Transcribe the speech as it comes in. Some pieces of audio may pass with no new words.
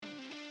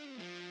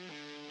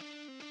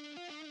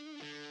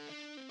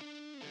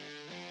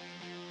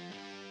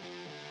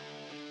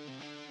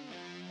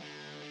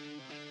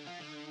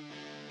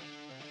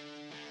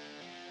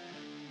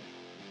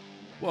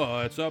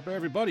What's up,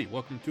 everybody?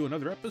 Welcome to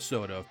another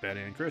episode of Betty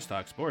and Chris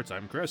Talk Sports.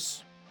 I'm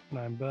Chris. And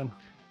I'm Ben.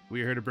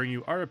 We are here to bring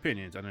you our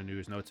opinions on the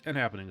news, notes, and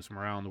happenings from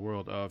around the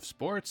world of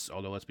sports.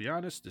 Although, let's be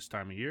honest, this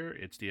time of year,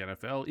 it's the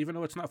NFL, even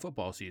though it's not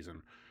football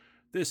season.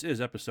 This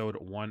is episode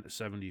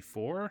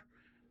 174.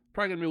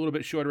 Probably going to be a little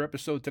bit shorter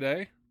episode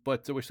today,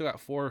 but we still got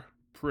four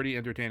pretty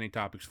entertaining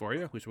topics for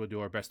you, which we'll do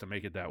our best to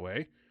make it that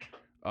way.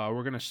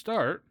 We're going to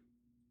start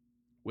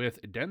with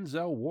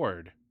Denzel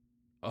Ward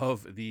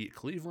of the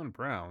Cleveland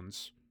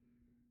Browns.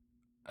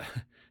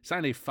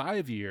 Signed a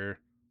 5-year,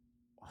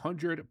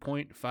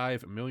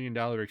 $100.5 million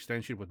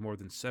extension with more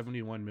than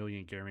 $71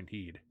 million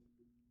guaranteed.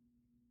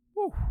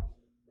 Woo.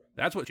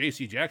 That's what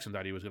J.C. Jackson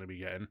thought he was going to be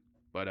getting.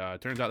 But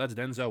turns out that's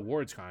Denzel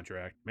Ward's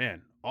contract.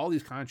 Man, all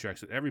these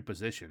contracts at every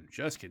position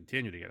just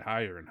continue to get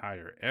higher and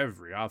higher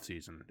every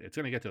offseason. It's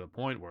going to get to the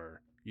point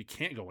where you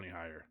can't go any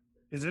higher.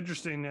 It's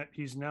interesting that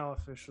he's now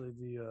officially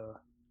the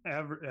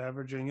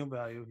average annual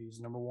value. He's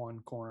number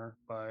one corner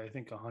by, I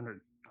think,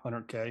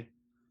 100K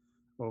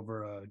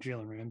over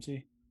Jalen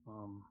Ramsey.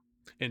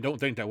 And don't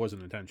think that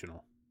wasn't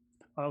intentional.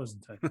 I was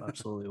intentional.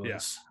 Absolutely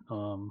was.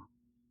 Yeah.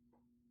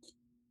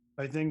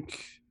 I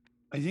think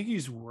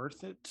he's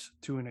worth it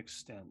to an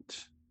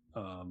extent.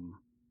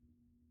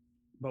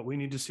 But we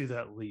need to see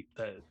that leap,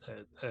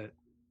 that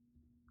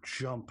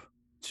jump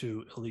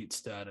to elite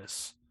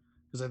status,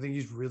 because I think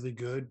he's really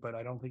good, but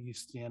I don't think he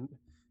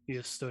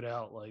has stood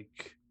out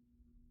like,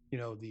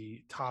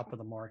 the top of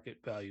the market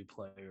value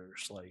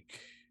players, like,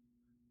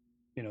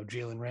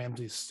 Jalen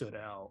Ramsey stood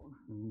out.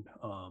 And,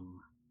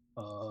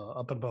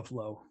 up in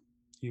Buffalo,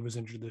 he was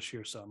injured this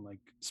year, so I'm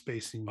like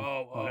spacing.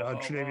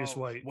 Tre'Davious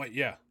White.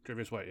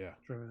 Tre'Davious White, yeah.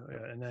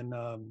 And then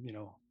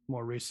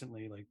more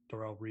recently, like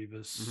Darrelle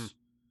Revis,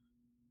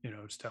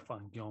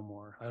 Stephon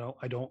Gilmore.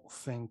 I don't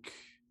think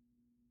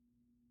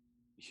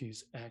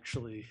he's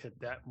actually hit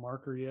that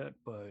marker yet,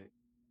 but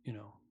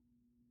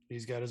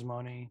he's got his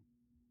money.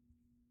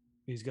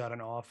 He's got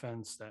an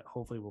offense that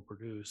hopefully will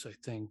produce. I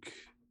think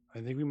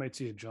we might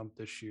see a jump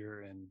this year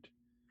and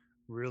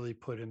really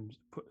put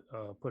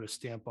a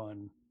stamp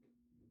on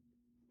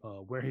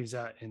where he's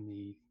at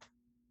in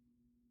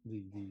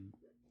the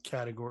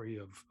category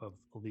of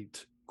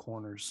elite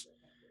corners.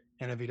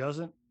 And if he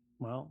doesn't,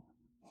 well,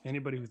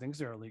 anybody who thinks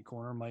they're elite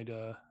corner might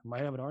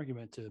have an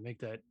argument to make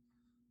that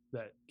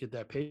get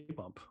that pay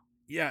bump.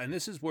 Yeah, and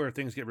this is where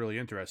things get really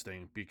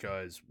interesting,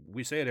 because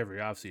we say it every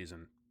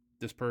offseason.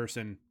 This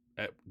person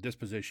at this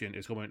position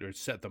is going to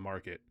set the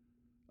market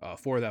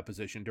for that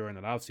position during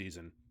that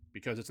offseason,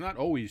 because it's not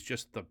always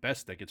just the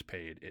best that gets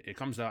paid. It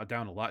comes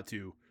down a lot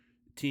to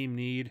team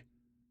need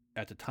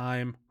at the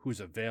time,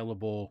 who's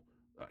available,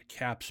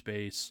 cap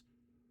space.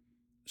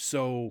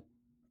 So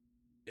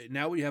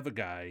now we have a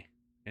guy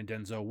in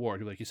Denzel Ward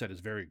who, like you said,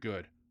 is very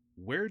good.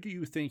 Where do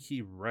you think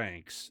he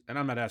ranks? And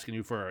I'm not asking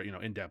you for a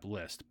in-depth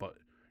list, but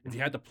if you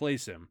had to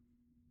place him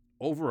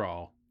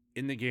overall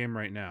in the game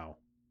right now,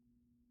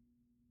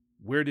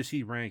 where does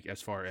he rank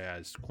as far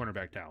as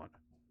cornerback talent?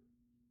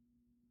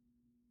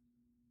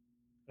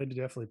 I'd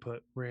definitely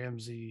put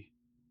Ramsey,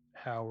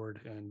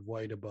 Howard, and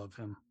White above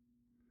him.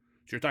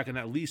 So you're talking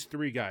at least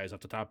three guys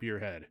off the top of your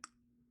head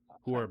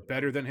who are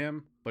better than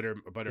him, but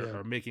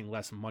are making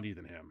less money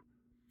than him.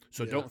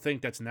 So don't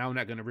think that's now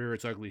not going to rear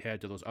its ugly head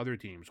to those other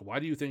teams. Why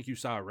do you think you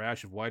saw a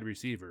rash of wide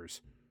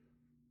receivers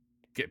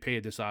get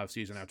paid this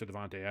offseason after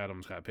Devontae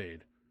Adams got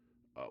paid?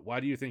 Why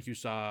do you think you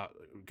saw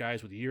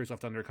guys with years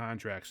left on their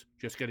contracts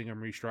just getting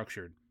them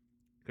restructured?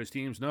 Because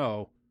teams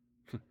know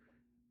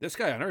this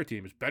guy on our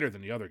team is better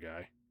than the other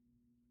guy.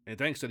 And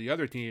thanks to the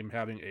other team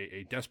having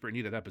a desperate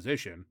need at that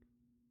position,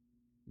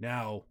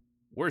 now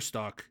we're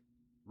stuck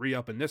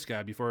re-upping this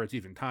guy before it's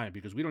even time,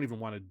 because we don't even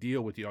want to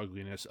deal with the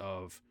ugliness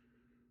of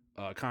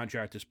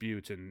contract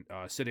disputes and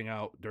sitting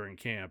out during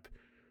camp.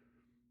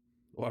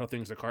 A lot of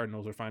things the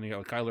Cardinals are finding out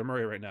with Kyler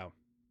Murray right now.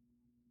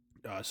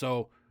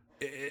 So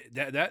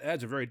that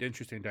adds a very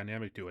interesting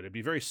dynamic to it. It'd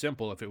be very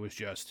simple if it was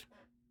just,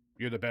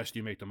 you're the best,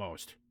 you make the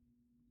most.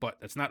 But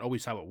that's not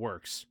always how it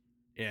works.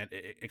 And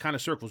it kind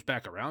of circles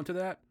back around to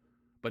that.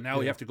 But now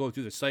we have to go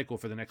through the cycle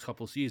for the next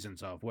couple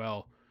seasons of,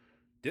 well,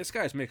 this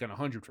guy's making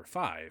 100 for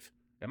 5,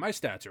 and my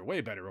stats are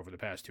way better over the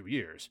past 2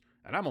 years,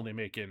 and I'm only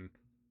making,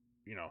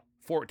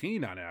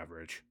 14 on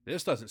average.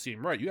 This doesn't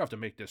seem right. You have to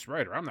make this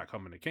right, or I'm not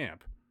coming to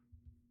camp.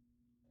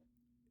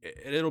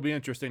 It'll be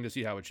interesting to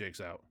see how it shakes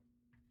out.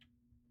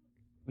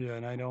 Yeah,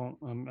 and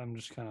I'm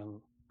just kind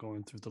of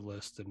going through the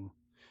list, and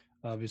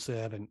obviously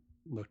I haven't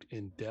looked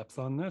in depth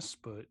on this,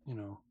 but,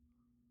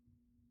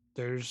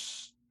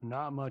 there's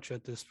not much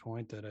at this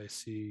point that I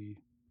see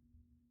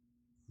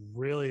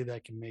really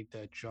that can make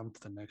that jump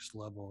to the next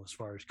level as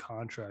far as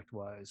contract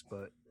wise.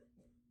 But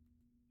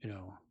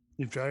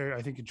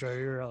I think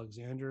Jair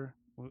Alexander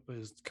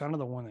is kind of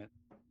the one that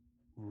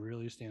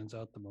really stands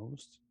out the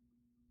most.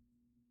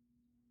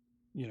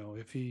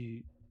 If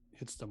he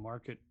hits the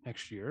market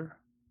next year,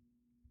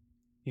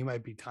 he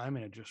might be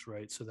timing it just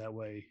right, so that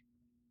way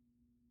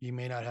he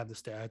may not have the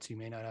stats, he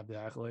may not have the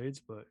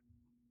accolades, but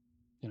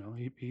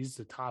he's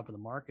the top of the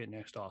market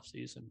next off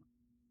season.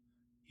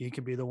 he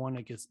could be the one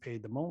that gets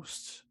paid the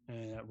most,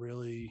 and that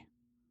really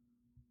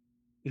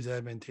is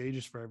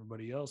advantageous for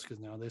everybody else because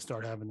now they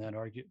start having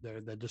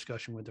that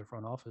discussion with their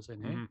front office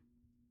and hey,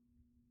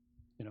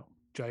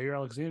 Jair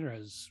Alexander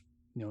has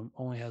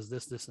only has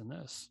this, and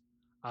this.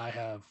 I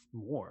have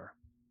more.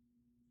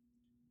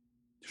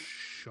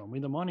 Show me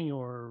the money,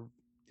 or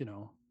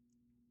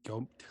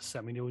go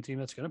send me to a team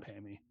that's going to pay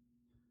me.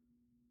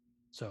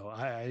 So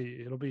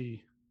it'll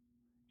be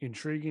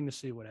intriguing to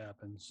see what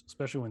happens,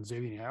 especially when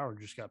Xavier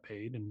Howard just got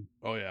paid. And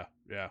oh yeah.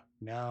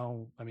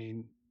 Now, I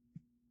mean,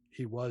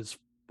 he was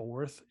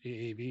 4th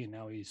AAV, and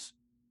now he's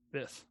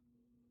 5th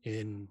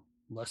in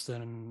less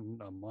than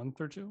a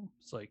month or two.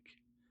 It's like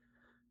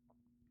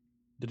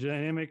the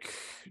dynamic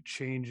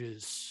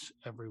changes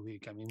every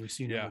week. I mean, we've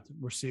seen it with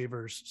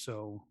receivers,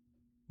 so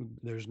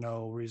there's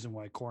no reason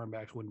why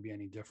cornerbacks wouldn't be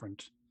any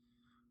different.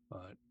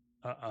 But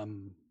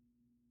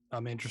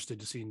I'm interested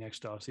to see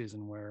next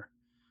offseason where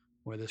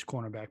this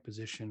cornerback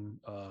position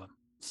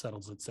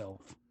settles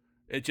itself.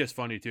 It's just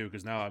funny too,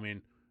 because now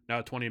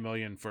 $20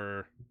 million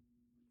for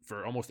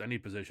almost any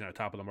position at the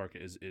top of the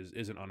market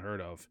isn't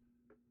unheard of.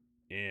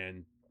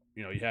 And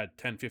you had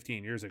 10,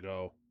 15 years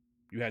ago,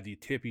 you had the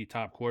tippy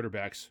top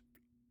quarterbacks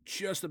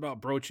just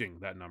about broaching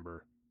that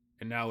number,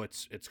 and now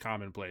it's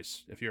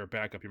commonplace. If you're a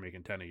backup, you're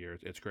making 10 a year.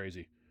 It's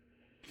crazy.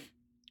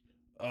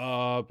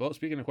 Well,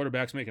 speaking of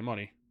quarterbacks making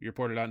money, you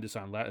reported on this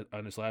on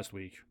this last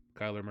week.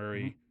 Kyler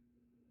Murray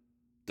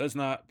does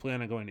not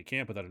plan on going to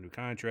camp without a new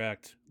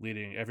contract,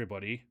 leading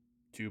everybody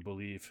to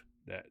believe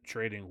that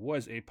trading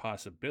was a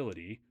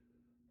possibility.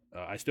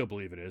 I still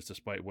believe it is,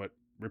 despite what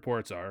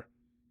reports are.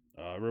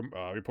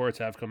 Reports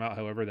have come out,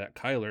 however, that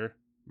Kyler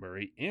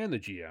Murray and the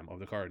GM of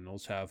the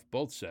Cardinals have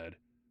both said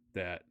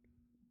that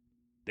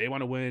they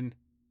want to win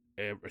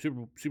a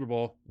Super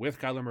Bowl with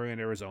Kyler Murray in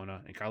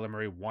Arizona, and Kyler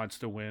Murray wants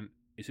to win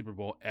a Super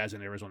Bowl as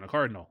an Arizona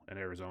Cardinal in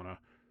Arizona.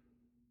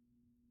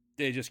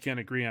 They just can't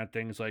agree on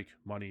things like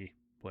money,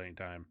 playing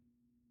time,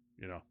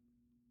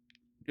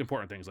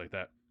 important things like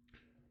that.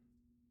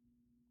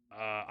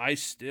 I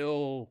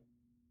still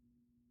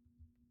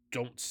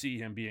don't see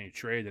him being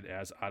traded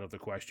as out of the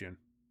question,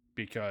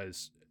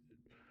 because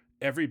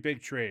every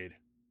big trade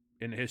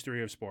in the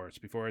history of sports,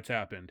 before it's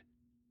happened,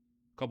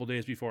 a couple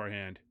days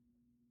beforehand,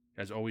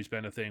 has always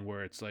been a thing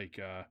where it's like,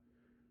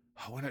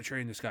 why not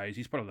trading this guy?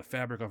 He's part of the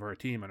fabric of our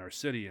team and our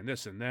city and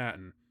this and that.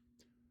 And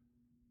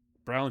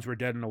Browns were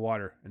dead in the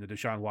water in the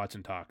Deshaun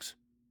Watson talks.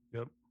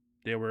 Yep.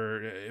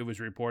 It was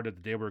reported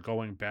that they were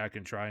going back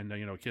and trying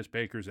to, kiss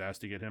Baker's ass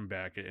to get him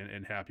back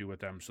and happy with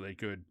them so they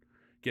could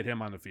get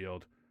him on the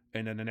field.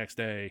 And then the next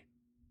day,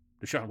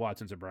 Deshaun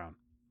Watson's a Brown.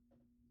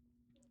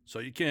 So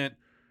you can't,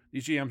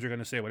 these GMs are going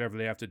to say whatever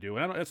they have to do.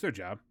 And that's their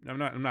job. I'm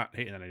not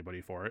hating on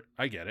anybody for it.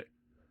 I get it.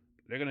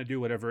 They're going to do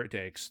whatever it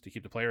takes to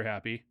keep the player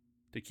happy,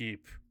 to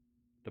keep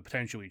the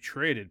potentially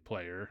traded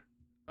player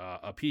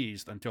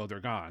appeased until they're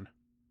gone,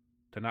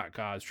 to not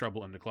cause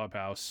trouble in the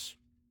clubhouse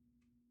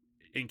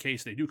in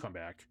case they do come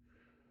back.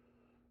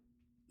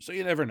 So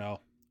you never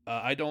know.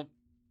 I don't,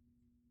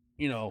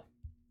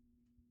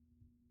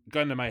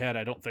 gun to my head,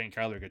 I don't think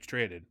Kyler gets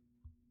traded.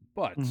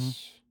 But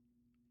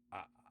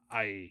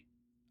I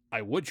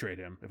would trade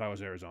him if I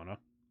was Arizona,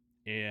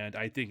 and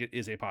I think it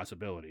is a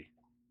possibility.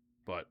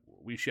 But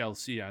we shall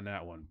see on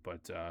that one.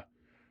 But,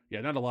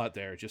 not a lot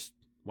there. Just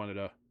wanted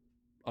to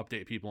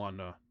update people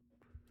on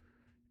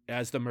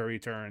as the Murray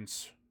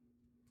turns.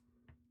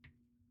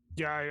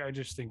 Yeah, I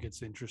just think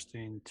it's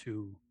interesting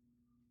to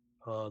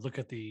look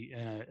at the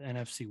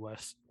NFC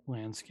West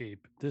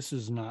landscape. This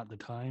is not the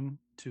time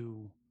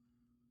to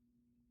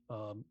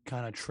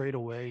kind of trade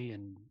away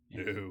and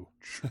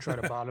try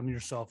to bottom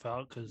yourself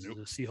out, because the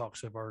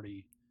Seahawks have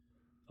already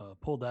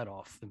pulled that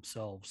off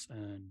themselves.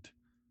 And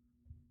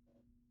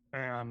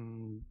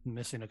I'm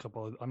missing a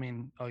couple of,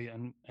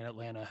 and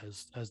Atlanta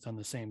has done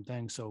the same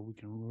thing. So we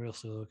can really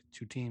look at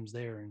two teams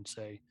there and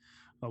say,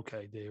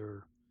 okay,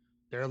 they're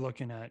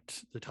looking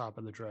at the top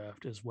of the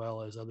draft as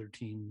well as other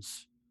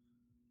teams.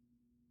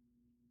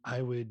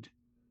 I would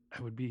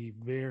be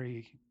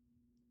very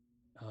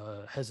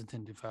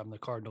hesitant if I'm the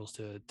Cardinals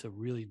to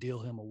really deal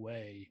him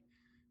away,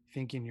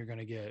 thinking you're going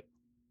to get,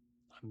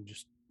 I'm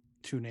just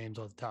two names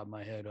off the top of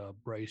my head,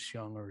 Bryce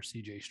Young or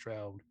CJ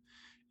Stroud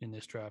in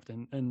this draft.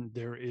 And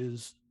there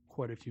is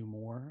quite a few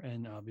more.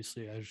 And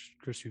obviously, as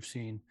Chris, you've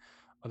seen,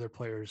 other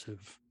players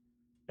have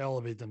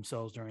elevated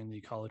themselves during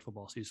the college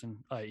football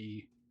season,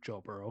 i.e.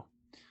 Joe Burrow,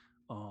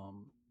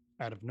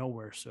 out of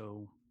nowhere.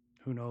 So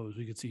who knows?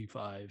 We could see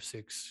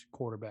 5-6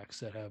 quarterbacks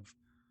that have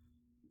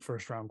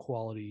first round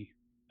quality,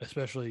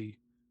 especially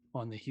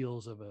on the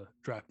heels of a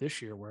draft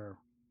this year where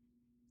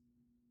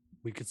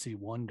we could see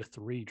 1 to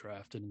 3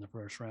 drafted in the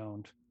first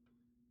round.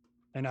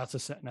 And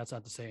that's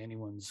not to say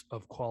anyone's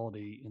of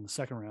quality in the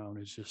second round.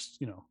 It's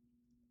just,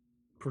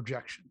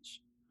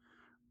 projections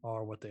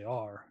are what they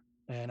are.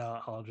 And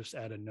I'll just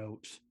add a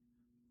note.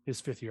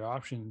 His 5th-year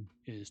option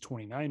is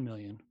 $29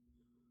 million,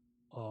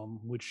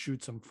 which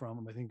shoots him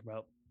from, I think,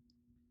 about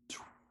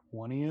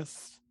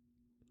 19th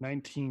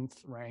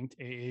ranked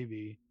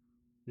AAV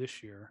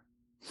this year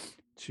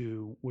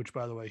to which,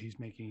 by the way, he's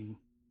making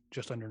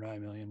just under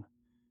 $9 million.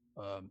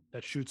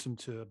 That shoots him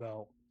to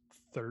about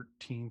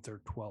 13th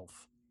or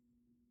 12th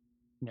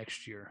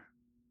next year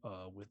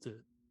with the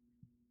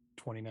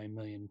 29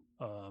 million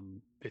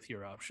fifth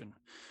year option.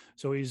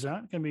 So he's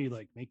not going to be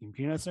like making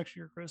peanuts next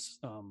year, Chris.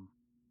 And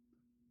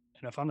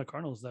if I'm the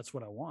Cardinals, that's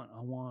what I want. I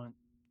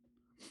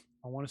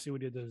want to see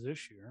what he does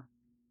this year.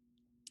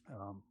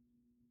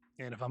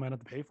 And if I'm going to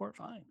have to pay for it,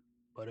 fine.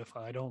 But if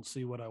I don't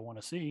see what I want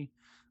to see,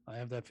 I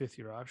have that fifth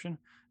year option,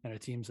 and a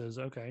team says,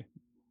 okay,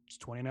 it's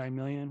 29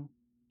 million,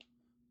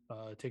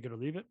 take it or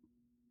leave it.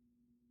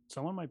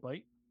 Someone might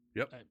bite.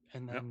 Yep.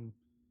 And then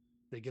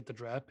they get the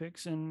draft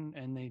picks and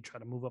they try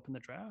to move up in the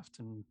draft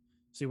and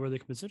see where they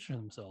can position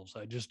themselves.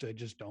 I just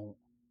don't.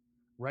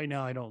 Right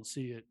now, I don't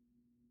see it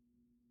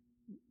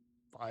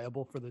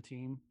viable for the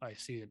team. I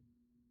see it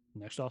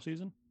next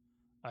offseason.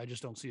 I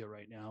just don't see it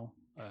right now.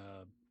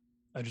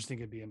 I just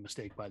think it'd be a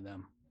mistake by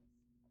them.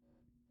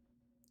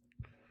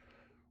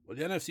 Well,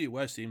 the NFC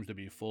West seems to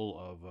be full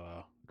of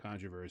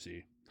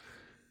controversy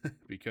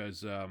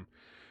because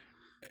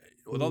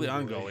with all the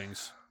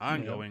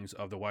ongoings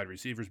of the wide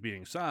receivers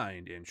being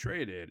signed and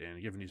traded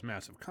and given these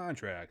massive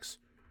contracts,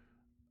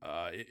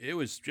 it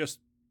was just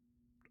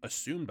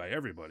assumed by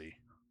everybody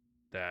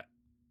that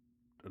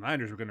the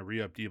Niners were going to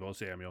re-up Deebo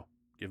Samuel,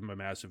 give him a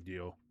massive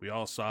deal. We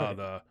all saw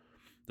the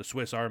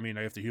Swiss Army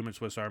knife, the human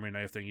Swiss Army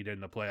knife thing he did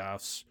in the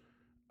playoffs.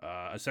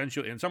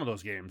 Essentially, in some of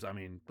those games, I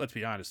mean, let's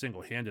be honest,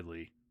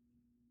 single-handedly,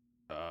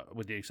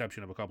 with the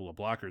exception of a couple of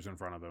blockers in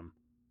front of him,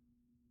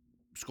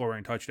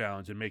 scoring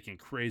touchdowns and making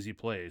crazy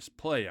plays,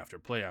 play after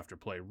play after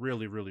play,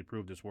 really, really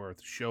proved his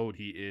worth, showed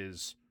he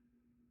is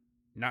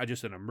not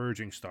just an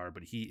emerging star,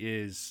 but he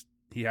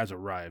has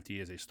arrived. He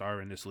is a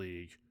star in this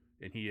league,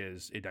 and he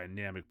is a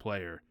dynamic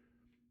player.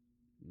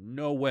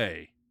 No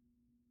way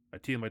a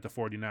team like the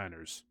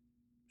 49ers,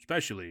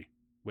 especially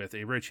with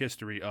a rich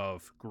history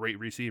of great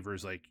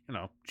receivers like,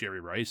 Jerry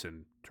Rice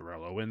and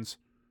Terrell Owens,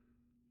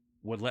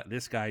 would let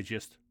this guy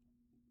just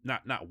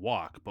not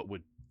walk, but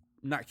would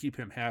not keep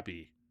him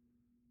happy,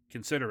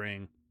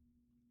 considering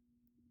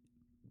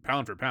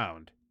pound for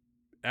pound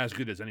as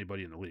good as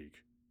anybody in the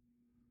league.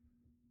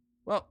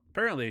 Well,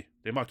 apparently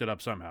they mucked it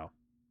up somehow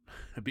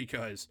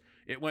because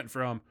it went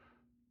from,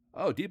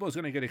 Deebo's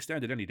going to get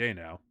extended any day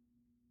now,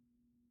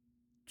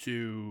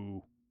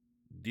 to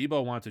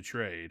Deebo wants a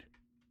trade.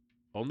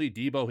 Only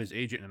Deebo, his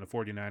agent, and the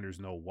 49ers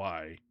know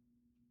why.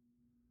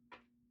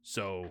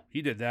 So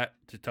he did that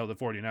to tell the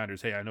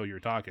 49ers, hey, I know you're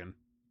talking.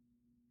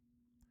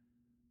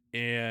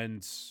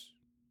 And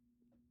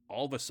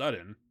all of a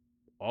sudden,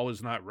 all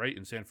is not right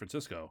in San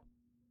Francisco.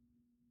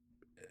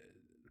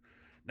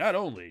 Not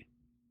only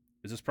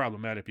is this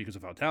problematic because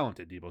of how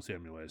talented Deebo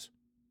Samuel is,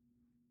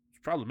 it's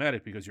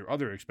problematic because your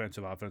other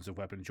expensive offensive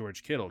weapon,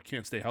 George Kittle,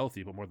 can't stay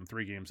healthy but more than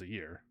 3 games a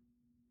year.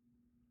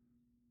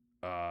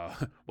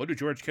 What do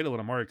George Kittle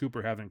and Amari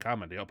Cooper have in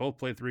common? They both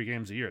play 3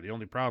 games a year. The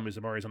only problem is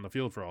Amari's on the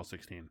field for all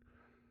 16.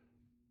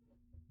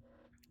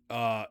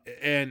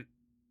 And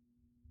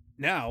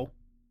now,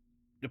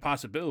 the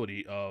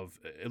possibility of,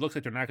 it looks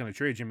like they're not going to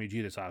trade Jimmy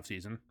G this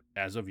offseason,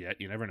 as of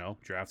yet. You never know.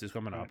 Draft is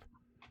coming up.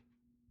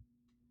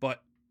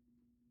 But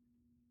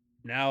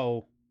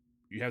now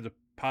you have the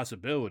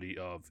possibility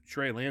of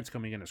Trey Lance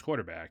coming in as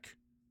quarterback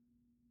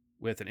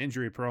with an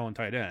injury-prone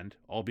tight end,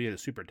 albeit a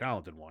super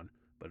talented one,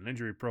 but an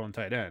injury-prone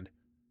tight end,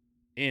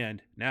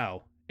 and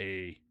now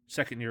a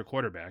second-year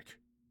quarterback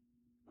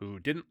who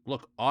didn't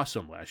look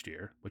awesome last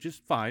year, which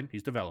is fine.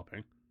 He's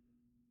developing.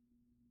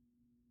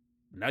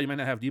 Now you might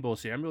not have Deebo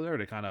Samuel there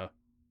to kind of,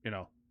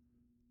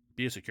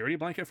 be a security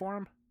blanket for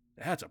him.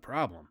 That's a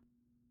problem.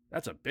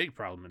 That's a big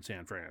problem in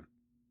San Fran.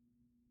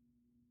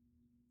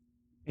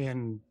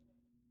 And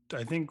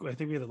I think we have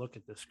to look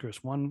at this,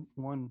 Chris. One,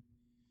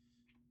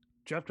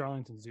 Jeff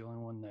Darlington's the only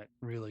one that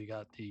really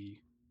got the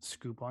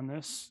scoop on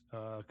this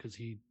because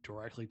he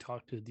directly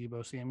talked to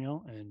Deebo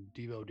Samuel, and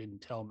Deebo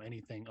didn't tell him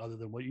anything other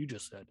than what you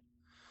just said.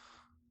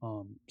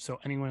 So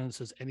anyone that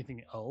says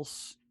anything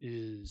else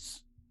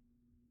is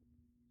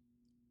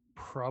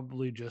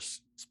probably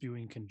just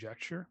spewing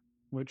conjecture,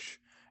 which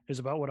is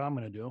about what I'm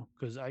going to do,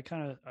 because I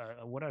kind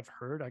of what I've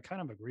heard, I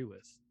kind of agree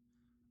with.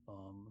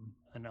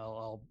 And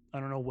I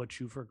don't know what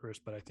you've heard, Chris,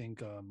 but I think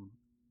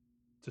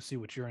to see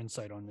what your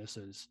insight on this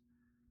is.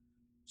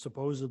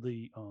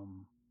 Supposedly,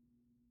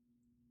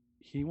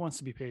 he wants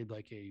to be paid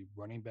like a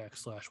running back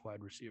 /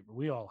 wide receiver.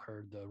 We all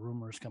heard the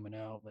rumors coming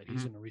out that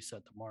he's going to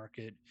reset the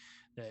market,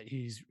 that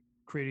he's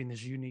creating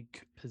this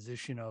unique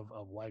position of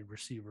wide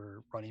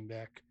receiver running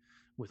back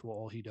with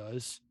all he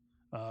does.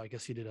 I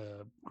guess he did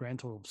a grand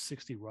total of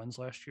 60 runs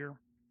last year.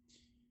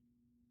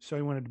 So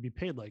he wanted to be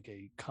paid like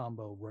a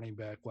combo running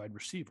back wide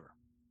receiver.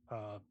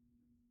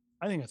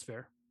 I think that's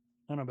fair.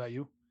 I don't know about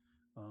you.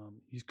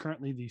 He's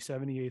currently the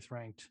 78th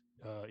ranked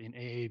in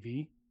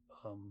AAV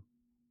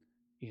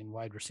in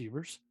wide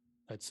receivers.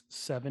 That's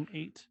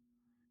 7-8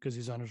 because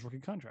he's on his rookie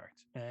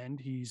contract. And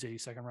he's a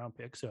second round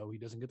pick, so he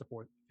doesn't get the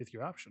 5th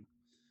year option.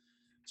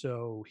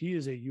 So he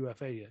is a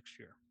UFA next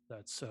year.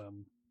 That's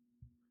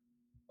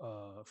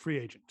free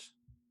agent.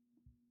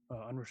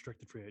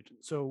 unrestricted free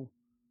agent. So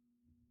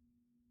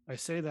I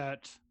say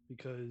that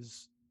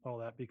because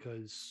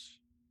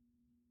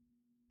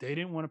they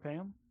didn't want to pay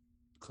him,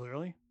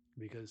 clearly,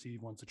 because he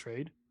wants to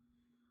trade.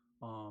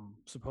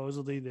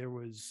 Supposedly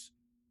this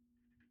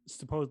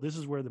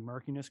is where the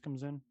murkiness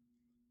comes in,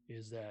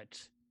 is that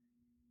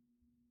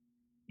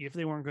if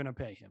they weren't going to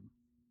pay him,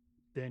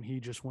 then he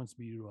just wants to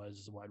be utilized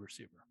as a wide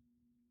receiver.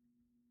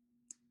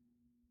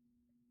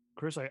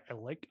 Chris, I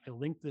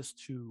link this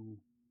to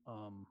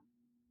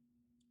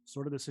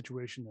sort of the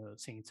situation the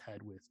Saints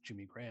had with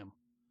Jimmy Graham.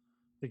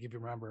 I think if you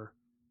remember,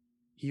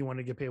 he wanted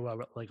to get paid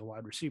like a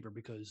wide receiver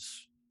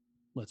because,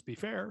 let's be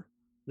fair,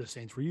 the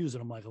Saints were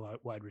using him like a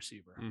wide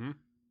receiver. Mm-hmm.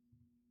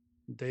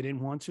 They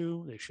didn't want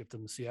to. They shipped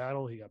him to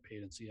Seattle. He got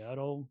paid in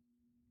Seattle.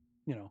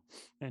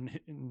 And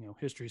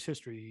history's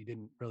history. He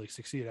didn't really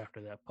succeed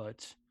after that.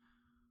 But,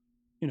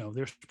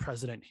 there's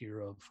precedent here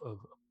of a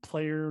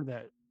player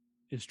that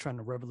is trying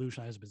to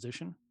revolutionize the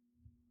position.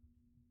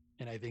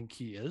 And I think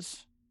he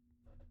is.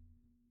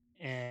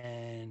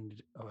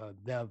 And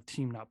the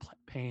team not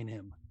paying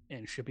him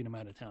and shipping him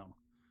out of town.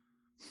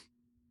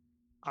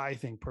 I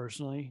think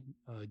personally,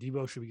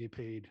 Debo should get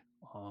paid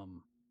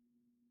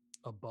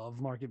above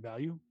market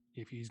value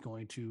if he's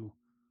going to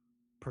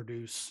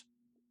produce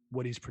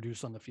what he's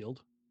produced on the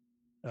field,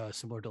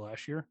 similar to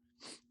last year.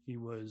 He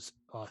was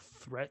a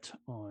threat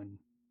on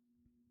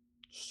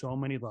so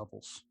many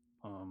levels.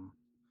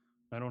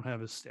 I don't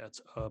have his stats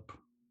up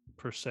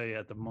per se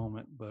at the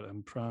moment, but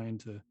I'm trying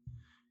to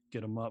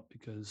get him up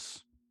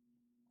because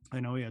I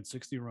know he had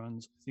 60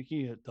 runs. I think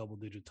he had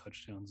double-digit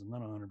touchdowns. I'm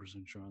not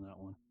 100% sure on that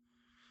one.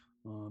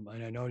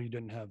 And I know he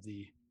didn't have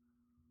the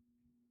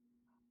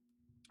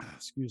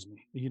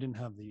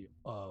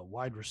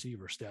wide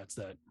receiver stats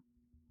that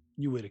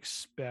you would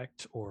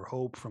expect or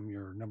hope from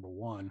your number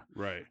one.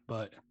 Right.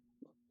 But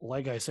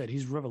like I said,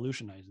 he's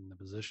revolutionizing the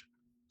position.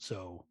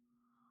 So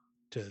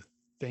to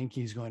think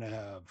he's going to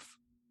have,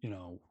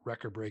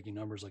 record-breaking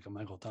numbers like a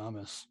Michael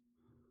Thomas.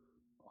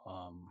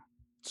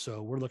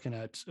 So we're looking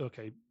at,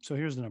 okay, so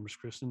here's the numbers,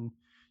 Kristen.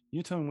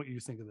 You tell me what you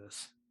think of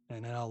this,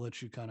 and then I'll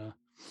let you kind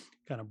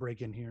of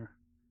break in here.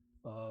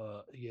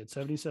 He had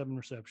 77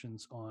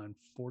 receptions on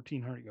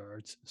 1,400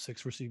 yards,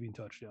 6 receiving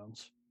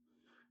touchdowns.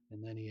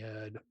 And then he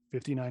had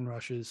 59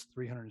 rushes,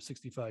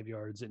 365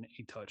 yards, and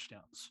 8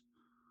 touchdowns.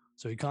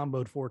 So he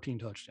comboed 14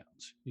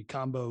 touchdowns. He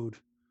comboed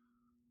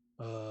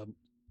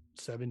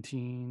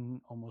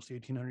 17, almost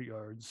 1,800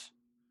 yards.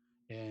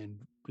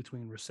 And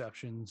between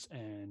receptions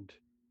and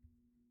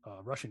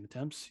rushing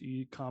attempts,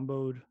 he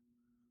comboed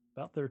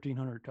about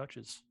 1,300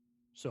 touches.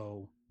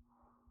 So,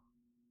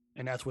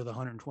 and that's with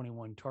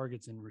 121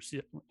 targets in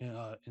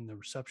the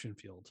reception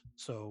field.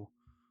 So,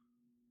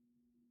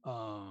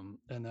 and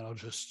then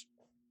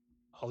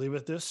I'll leave it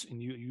at this,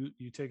 and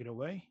you take it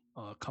away.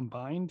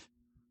 Combined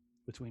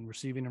between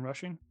receiving and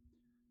rushing,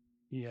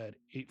 he had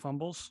 8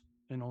 fumbles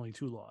and only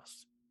 2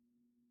 lost.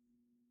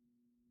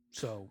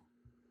 So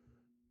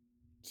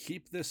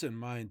keep this in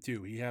mind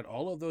too. He had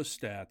all of those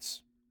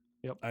stats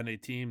on a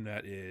team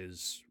that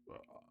is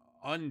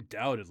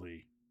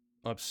undoubtedly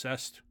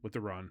obsessed with the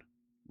run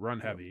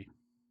heavy,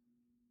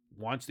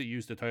 wants to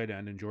use the tight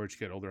end in George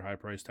Kittle, their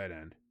high-priced tight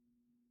end.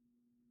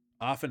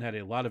 Often had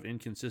a lot of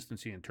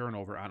inconsistency and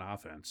turnover on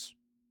offense,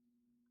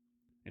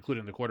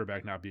 including the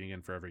quarterback not being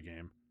in for every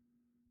game.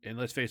 And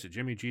let's face it,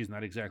 Jimmy G is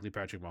not exactly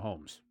Patrick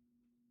Mahomes.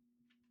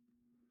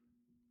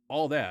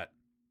 All that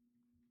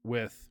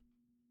with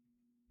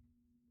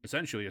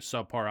essentially a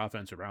subpar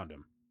offense around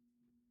him.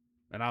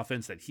 An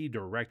offense that he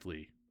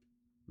directly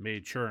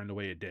made churn the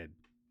way it did.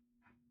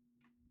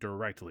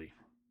 Directly.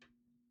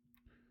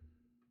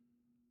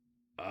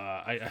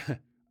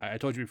 I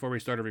told you before we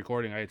started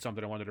recording, I had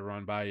something I wanted to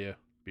run by you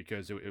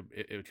because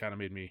it kind of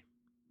made me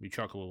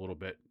chuckle a little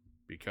bit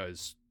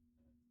because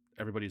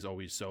everybody's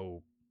always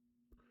so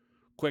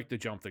quick to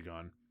jump the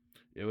gun.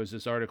 It was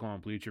this article on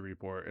Bleacher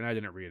Report, and I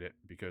didn't read it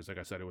because, like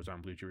I said, it was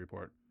on Bleacher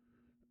Report.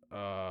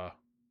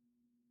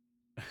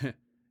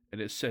 And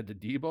it said the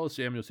Deebo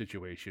Samuel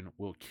situation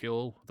will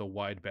kill the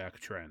wide back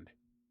trend.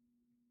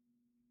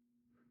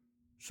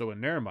 So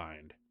in their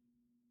mind,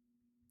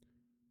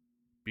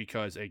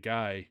 because a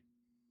guy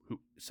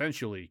who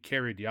essentially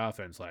carried the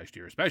offense last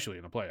year, especially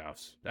in the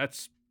playoffs,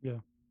 that's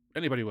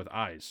anybody with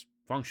eyes,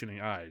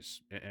 functioning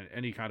eyes, and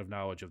any kind of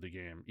knowledge of the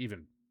game,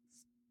 even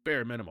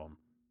bare minimum,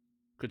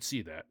 could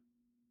see that.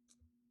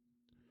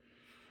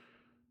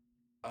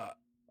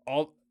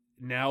 All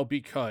now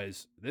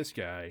because this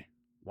guy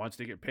wants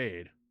to get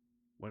paid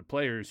when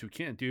players who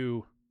can't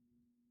do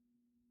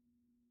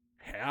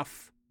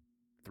half,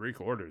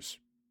 3/4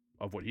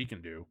 of what he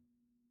can do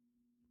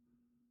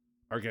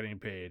are getting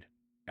paid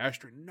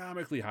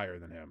astronomically higher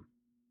than him.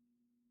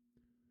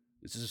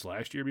 This is his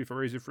last year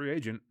before he's a free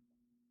agent.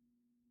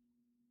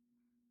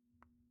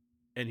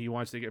 And he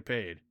wants to get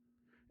paid.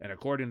 And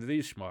according to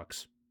these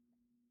schmucks,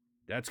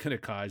 that's going to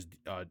cause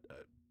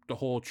the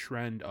whole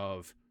trend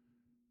of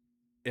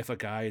if a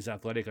guy is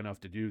athletic enough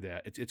to do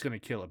that, it's going to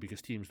kill it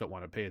because teams don't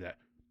want to pay that.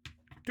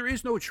 There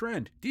is no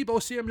trend.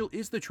 Deebo Samuel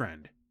is the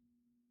trend.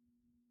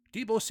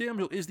 Deebo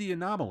Samuel is the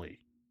anomaly.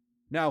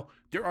 Now,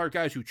 there are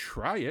guys who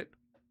try it.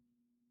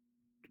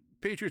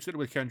 Patriots did it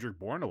with Kendrick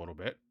Bourne a little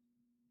bit.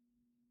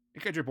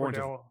 And Kendrick Bourne's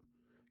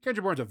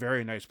a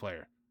very nice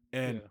player.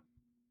 And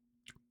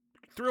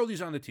throw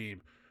these on the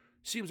team.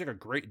 Seems like a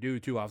great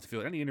dude, too, off the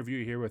field. Any interview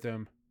you hear with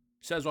him,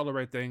 says all the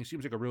right things.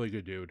 Seems like a really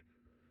good dude.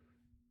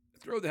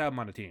 Have him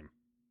on the team.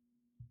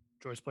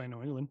 Joy's playing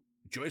New England.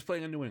 Joy's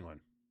playing in New England.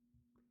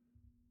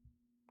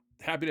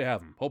 Happy to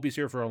have him. Hope he's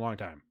here for a long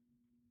time.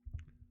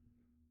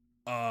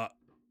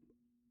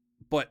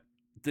 But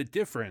the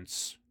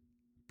difference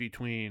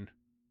between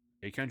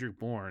a Kendrick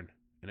Bourne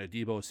and a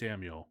Deebo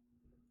Samuel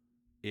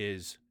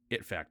is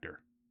it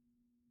factor.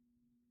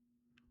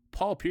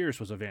 Paul Pierce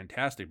was a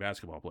fantastic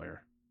basketball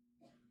player.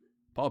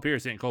 Paul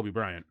Pierce ain't Kobe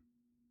Bryant.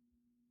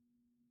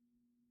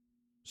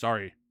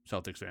 Sorry,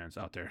 Celtics fans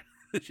out there.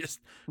 It's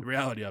just the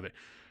reality of it.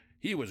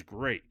 He was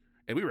great,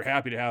 and we were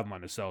happy to have him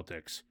on the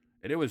Celtics.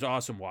 And it was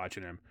awesome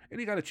watching him. And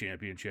he got a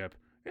championship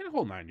and a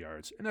whole 9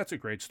 yards. And that's a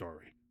great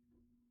story.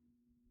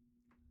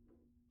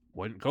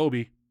 Wasn't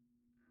Kobe.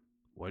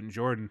 Wasn't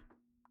Jordan.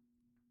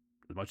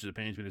 As much as it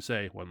pains me to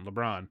say, wasn't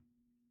LeBron.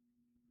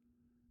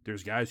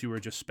 There's guys who are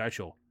just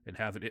special and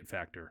have an it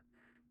factor.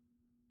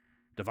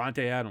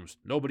 Devontae Adams,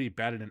 nobody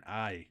batted an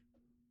eye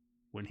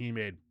when he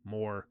made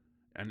more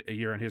a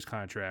year on his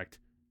contract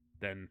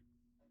than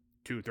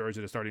 2/3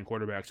 of the starting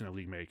quarterbacks in the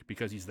league make,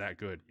 because he's that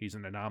good. He's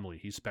an anomaly.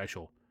 He's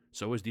special.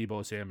 So is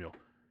Deebo Samuel.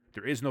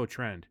 There is no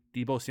trend.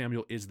 Deebo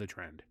Samuel is the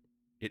trend.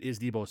 It is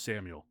Deebo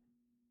Samuel.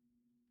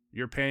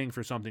 You're paying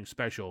for something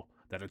special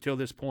that until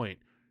this point,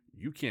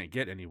 you can't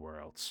get anywhere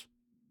else.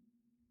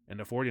 And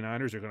the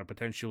 49ers are going to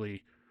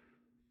potentially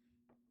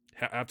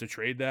have to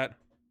trade that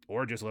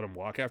or just let him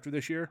walk after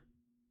this year.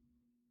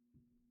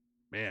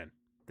 Man,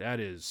 that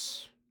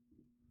is...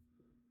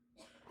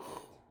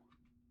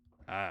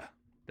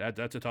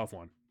 That's a tough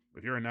one.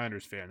 If you're a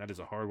Niners fan, that is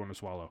a hard one to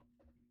swallow.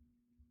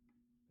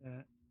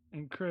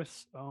 And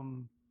Chris,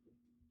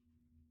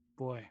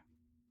 boy,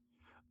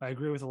 I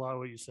agree with a lot of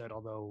what you said,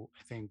 although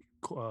I think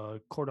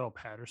Cordell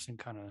Patterson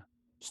kind of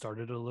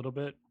started a little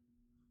bit,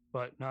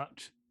 but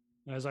not,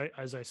 as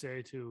I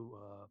say to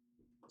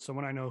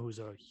someone I know who's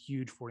a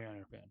huge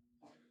 49er fan.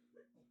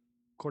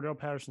 Cordell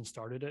Patterson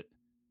started it.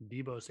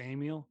 Deebo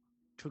Samuel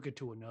took it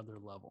to another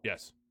level.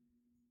 Yes.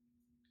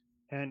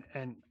 And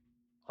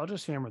I'll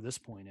just hammer this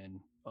point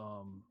in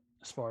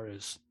as far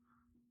as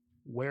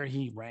where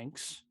he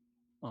ranks.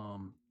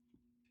 I'm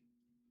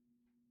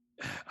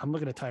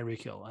looking at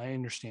Tyreek Hill. I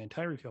understand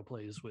Tyreek Hill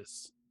plays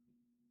with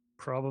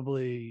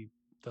probably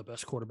the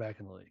best quarterback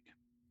in the league.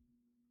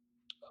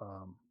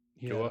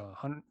 He had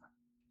 100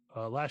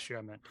 last year.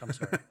 I'm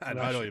sorry. I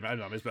know.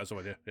 I'm messing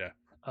with you. Yeah.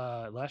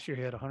 Last year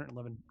he had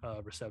 111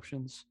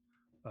 receptions,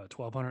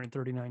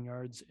 1,239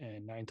 yards,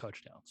 and 9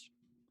 touchdowns.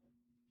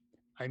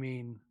 I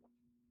mean,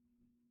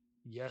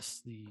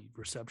 yes, the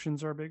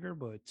receptions are bigger,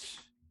 but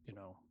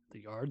the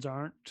yards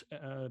aren't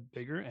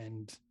bigger,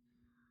 and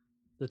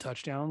the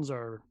touchdowns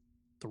are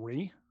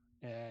 3.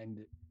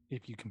 And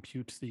if you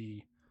compute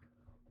the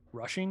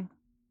rushing,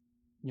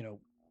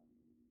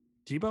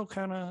 Deebo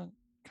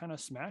kind of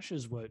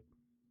smashes what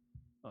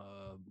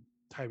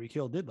Tyreek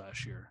Hill did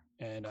last year.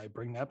 And I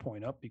bring that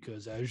point up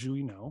because, as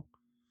you know,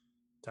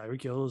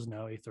 Tyreek Hill is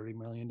now a $30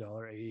 million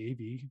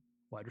AAV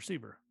wide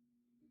receiver.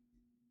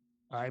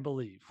 I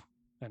believe,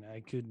 and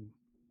I could,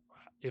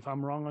 if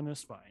I'm wrong on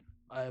this, fine.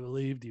 I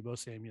believe Deebo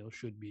Samuel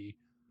should be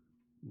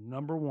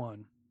number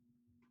 1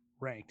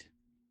 ranked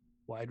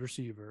wide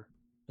receiver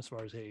as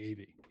far as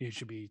AAV. He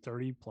should be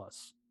 30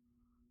 plus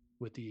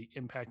with the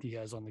impact he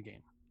has on the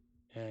game.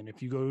 And if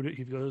he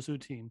goes to a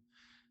team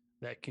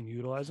that can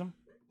utilize him,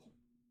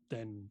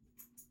 then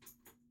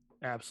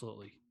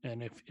absolutely.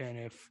 And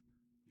if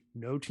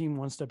no team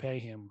wants to pay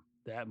him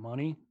that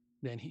money,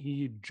 then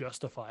he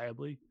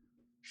justifiably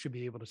should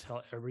be able to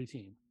tell every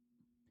team,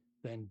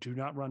 then do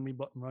not run me,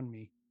 but run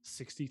me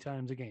 60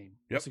 times a game,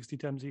 60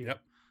 times a year,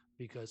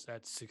 because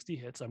that's 60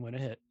 hits I'm going to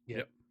hit.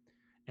 Yep.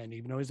 And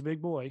even though he's a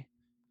big boy,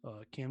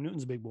 Cam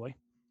Newton's a big boy.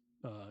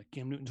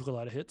 Cam Newton took a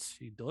lot of hits.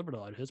 He delivered a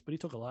lot of hits, but he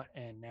took a lot.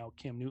 And now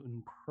Cam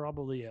Newton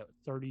probably at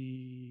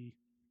 30,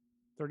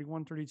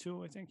 31,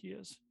 32, I think he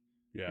is.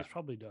 Yeah. He's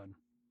probably done.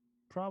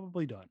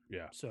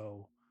 Yeah.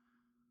 So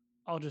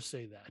I'll just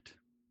say that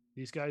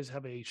these guys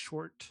have a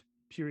short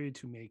period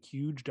to make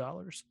huge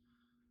dollars.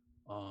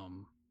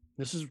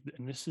 This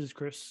is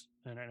Chris,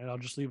 and I'll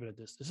just leave it at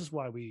this. This is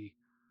why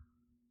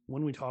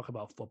when we talk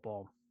about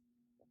football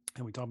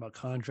and we talk about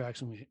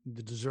contracts and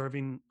the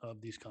deserving of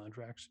these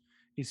contracts,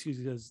 it's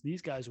because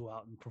these guys go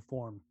out and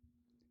perform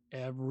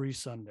every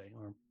Sunday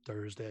or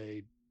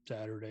Thursday,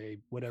 Saturday,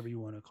 whatever you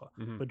want to call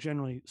it, but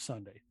generally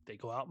Sunday. They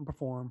go out and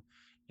perform,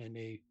 and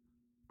they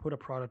put a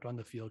product on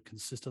the field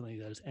consistently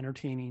that is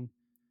entertaining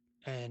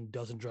and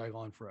doesn't drag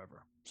on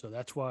forever. So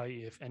that's why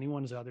if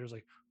anyone is out there is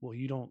like, well,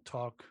 you don't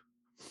talk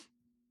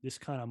this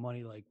kind of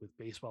money like with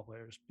baseball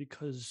players,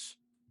 because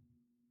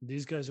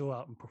these guys go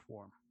out and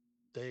perform.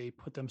 They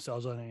put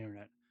themselves on the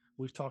internet.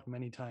 We've talked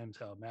many times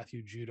how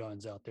Matthew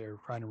Judon's out there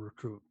trying to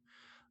recruit.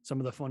 some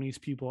of the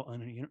funniest people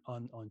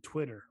on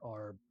Twitter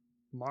are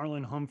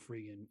Marlon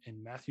Humphrey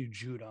and Matthew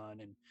Judon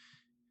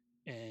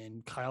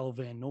and Kyle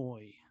Van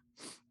Noy.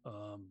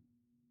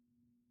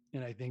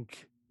 And I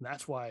think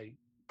that's why,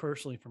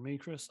 personally, for me,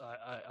 Chris,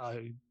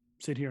 I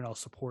sit here and I'll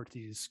support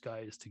these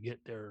guys to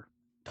get their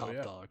top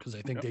dollar because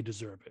I think they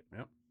deserve it.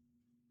 Yep.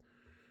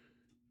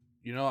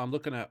 You know, I'm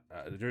looking at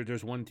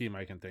there's one team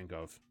I can think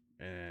of,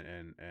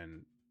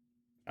 and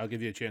I'll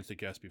give you a chance to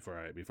guess before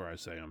I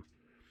say them.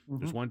 Mm-hmm.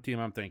 There's one team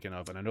I'm thinking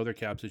of, and I know their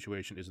cap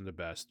situation isn't the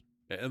best.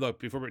 And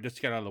look, just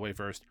to get out of the way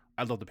first,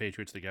 I'd love the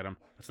Patriots to get them.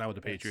 That's not what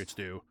the Patriots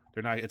do.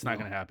 They're not. It's not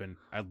going to happen.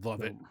 I'd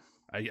love it.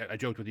 I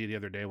joked with you the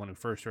other day when we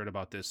first heard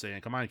about this,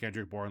 saying, "Come on,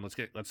 Kendrick Bourne, let's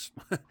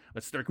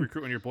start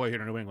recruiting your boy here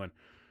in New England."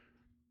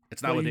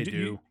 It's not what they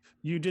do.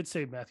 You did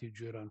say Matthew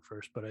Judon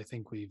first, but I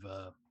think we've.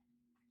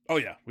 Oh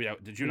yeah,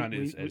 the Judon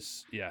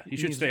is he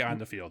should stay on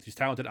the field. He's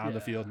talented on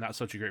the field, not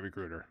such a great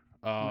recruiter.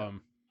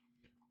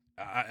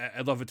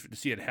 I'd love it to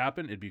see it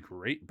happen. It'd be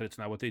great, but it's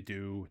not what they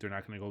do. They're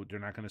not going to go. They're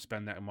not going to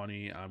spend that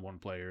money on one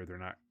player. They're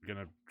not going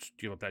to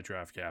give up that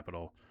draft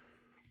capital.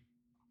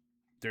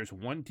 There's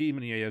one team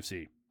in the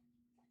AFC.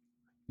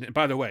 And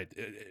by the way,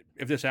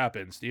 if this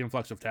happens, the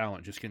influx of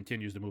talent just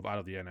continues to move out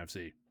of the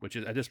NFC, which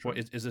is at this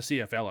point is the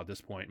CFL at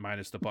this point,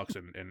 minus the Bucks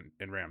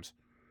and Rams.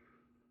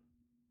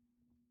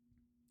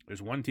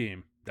 There's one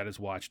team that has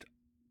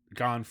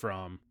gone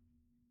from,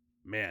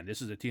 man,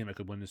 this is a team that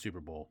could win the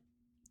Super Bowl,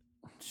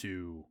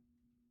 to,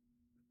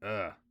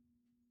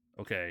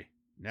 okay,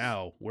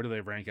 now where do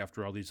they rank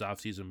after all these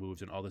offseason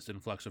moves and all this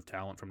influx of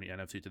talent from the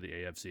NFC to the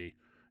AFC,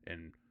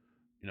 and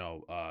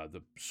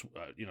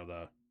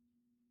the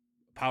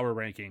power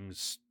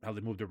rankings, how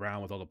they moved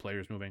around with all the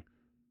players moving.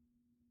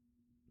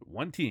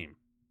 One team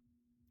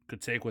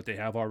could take what they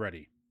have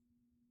already,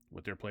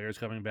 with their players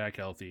coming back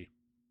healthy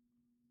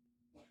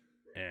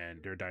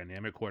and their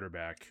dynamic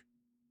quarterback,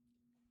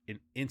 and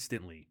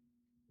instantly,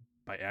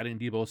 by adding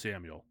Deebo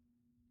Samuel,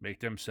 make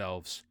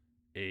themselves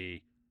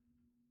a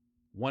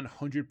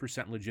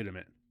 100%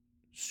 legitimate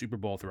Super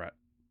Bowl threat.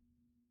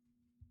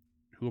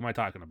 Who am I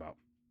talking about?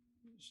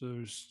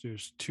 So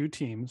there's two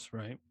teams,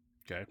 right?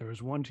 Okay. There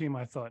was one team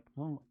I thought,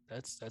 well,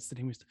 that's the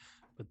team.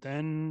 But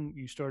then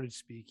you started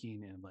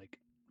speaking and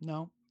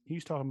no,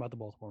 he's talking about the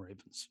Baltimore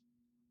Ravens.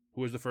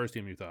 Who was the first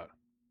team you thought?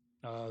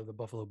 The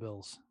Buffalo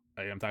Bills.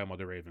 I am talking about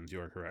the Ravens.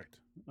 You are correct.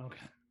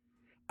 Okay.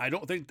 I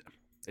don't think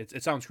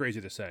it sounds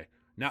crazy to say.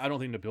 Now, I don't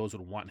think the Bills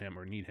would want him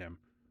or need him.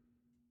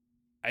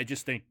 I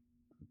just think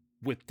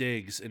with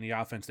Diggs and the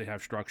offense they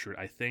have structured,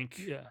 I think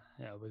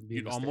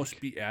you'd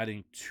almost be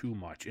adding too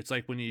much. It's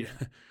like when you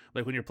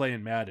like when you're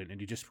playing Madden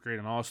and you just create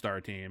an all-star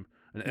team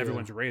and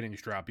everyone's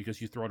ratings drop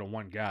because you throw to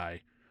one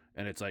guy,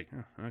 and it's like,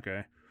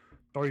 okay.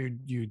 Or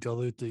you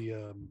dilute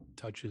the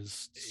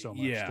touches so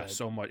much. Yeah,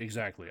 so much.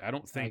 Exactly. I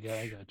don't think.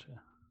 I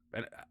gotcha.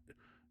 And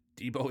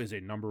Deebo is a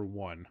number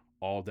one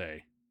all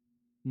day.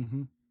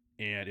 Mm-hmm.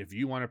 And if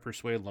you want to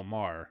persuade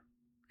Lamar,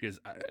 because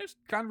there's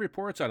kind of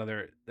reports out of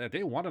there that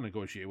they want to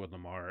negotiate with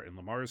Lamar, and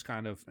Lamar is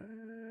kind of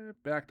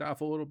backed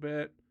off a little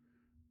bit.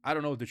 I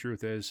don't know what the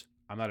truth is.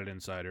 I'm not an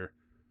insider.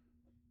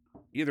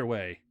 Either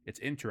way, it's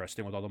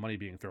interesting with all the money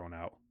being thrown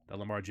out that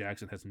Lamar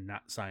Jackson has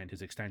not signed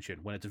his extension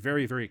when it's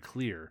very, very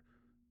clear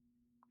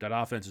that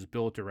offense is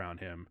built around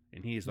him,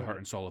 and he is the heart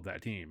and soul of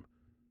that team.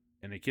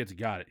 And the kid's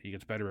got it. He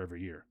gets better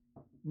every year.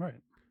 Right.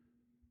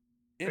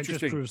 Interesting. It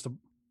just proves the...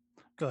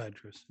 Go ahead,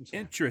 Chris.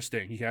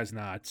 Interesting. He has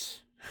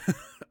not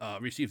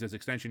received his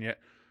extension yet.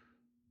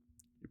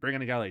 You bring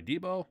in a guy like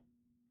Deebo.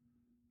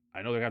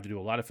 I know they have to do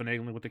a lot of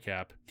finagling with the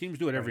cap. Teams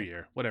do it every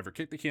year. Whatever.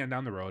 Kick the can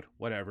down the road.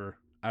 Whatever.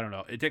 I don't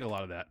know. It'd take a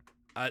lot of that.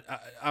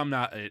 I'm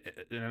not an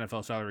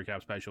NFL salary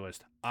cap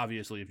specialist.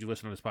 Obviously, if you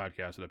listen to this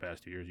podcast for the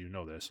past 2 years, you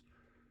know this.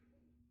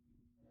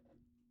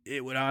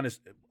 It would am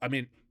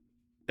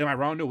I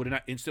wrong though? Would it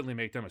not instantly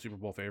make them a Super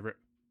Bowl favorite?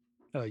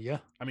 Yeah.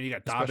 I mean, you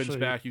got Dobbins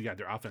back. You got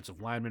their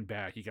offensive lineman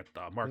back. You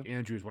got Mark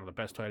Andrews, one of the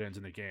best tight ends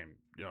in the game.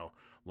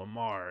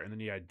 Lamar, and then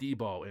you got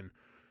Deebo, and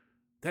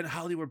then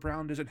Hollywood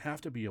Brown doesn't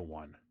have to be a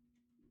one.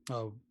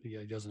 Oh,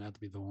 yeah, he doesn't have to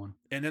be the one.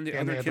 And then the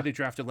other kid they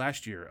drafted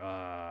last year,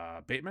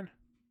 Bateman?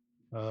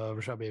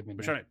 Rashad Bateman.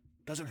 Rashad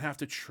doesn't have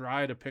to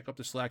try to pick up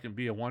the slack and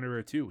be a one or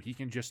a two. He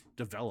can just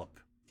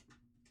develop.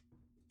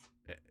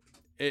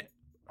 It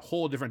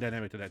whole different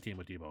dynamic to that team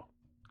with Deebo.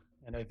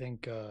 And I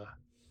think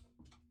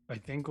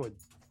what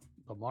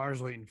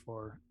Lamar's waiting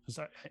for is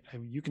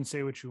you can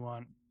say what you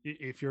want.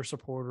 If you're a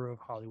supporter of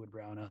Hollywood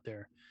Brown out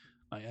there,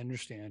 I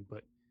understand,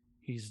 but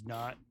he has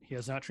not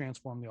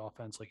transformed the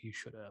offense like he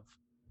should have.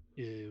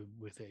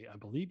 I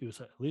believe he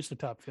was at least a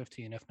top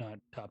 15, if not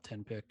top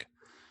 10 pick.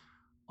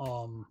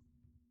 I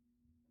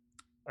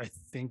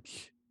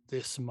think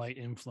this might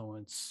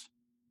influence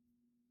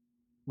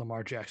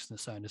Lamar Jackson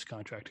to sign his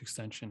contract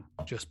extension,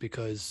 just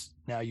because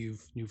now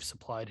you've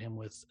supplied him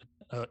with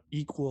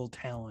equal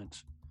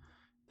talent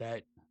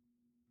that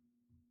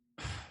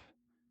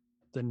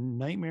the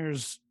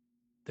nightmares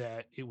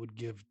that it would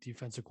give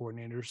defensive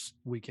coordinators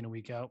week in and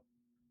week out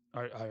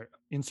are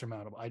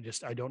insurmountable. I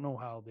don't know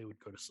how they would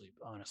go to sleep,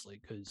 honestly,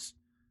 because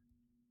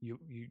if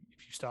you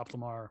stop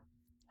Lamar,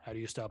 how do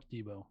you stop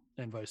Debo,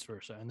 and vice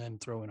versa, and then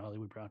throw in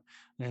Hollywood Brown,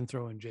 and then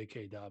throw in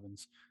J.K.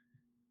 Dobbins,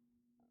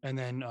 and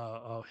then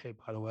oh hey,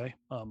 by the way,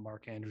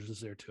 Mark Andrews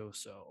is there too,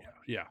 so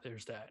yeah,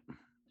 there's that,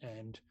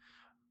 and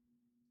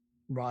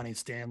Ronnie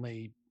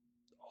Stanley,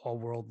 all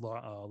world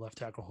left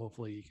tackle.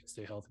 Hopefully he can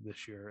stay healthy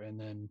this year, and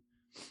then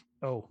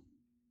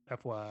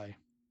FYI,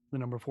 the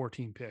number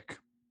 14 pick,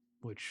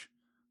 which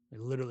they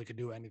literally could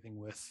do anything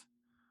with.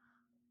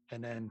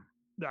 And then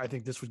I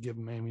think this would give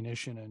them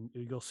ammunition, and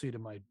you'll see it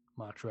in my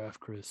mock draft,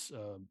 Chris,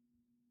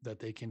 that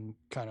they can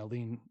kind of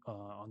lean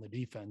on the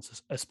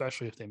defense,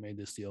 especially if they made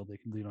this deal. They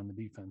can lean on the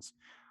defense.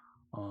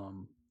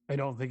 I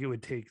don't think it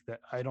would take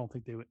that. I don't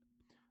think they would.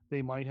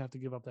 They might have to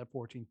give up that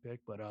 14th pick,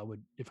 but I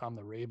would, if I'm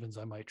the Ravens,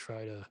 I might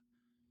try to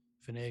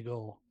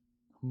finagle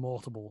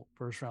multiple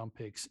first round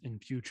picks in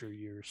future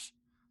years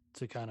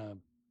to kind of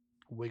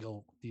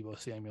wiggle Deebo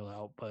Samuel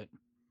out. But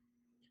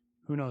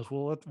who knows?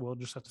 We'll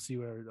just have to see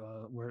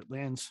where it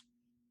lands.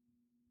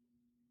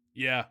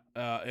 Yeah,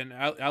 and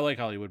I like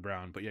Hollywood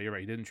Brown, but yeah, you're right.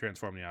 He didn't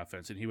transform the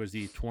offense, and he was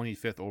the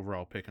 25th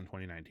overall pick in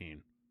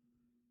 2019.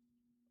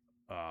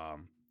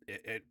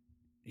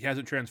 He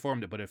hasn't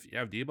transformed it, but if you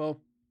have Deebo,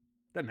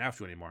 doesn't have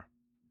to anymore.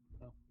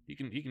 No. He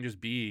can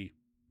just be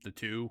the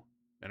 2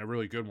 and a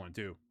really good one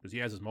too, because he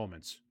has his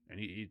moments, and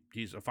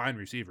he's a fine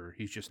receiver.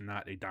 He's just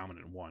not a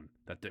dominant one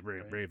that the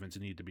Ravens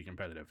need to be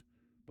competitive.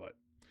 But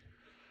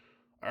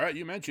all right,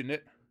 you mentioned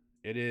it.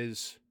 It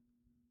is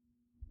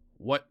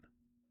what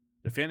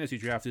the fantasy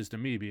draft is to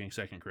me, being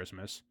second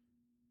Christmas.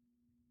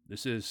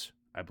 This is,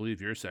 I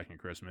believe, your second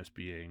Christmas,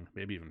 being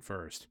maybe even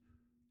first,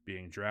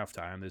 being draft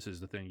time. This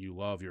is the thing you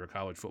love. You're a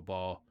college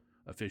football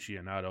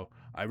aficionado.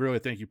 I really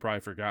think you probably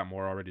forgot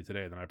more already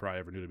today than I probably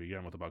ever knew to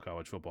begin with about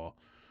college football.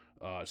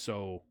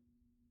 So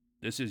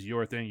this is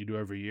your thing you do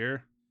every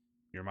year,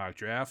 your mock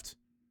draft.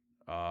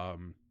 How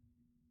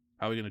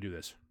are we going to do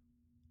this?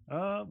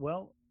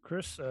 Well,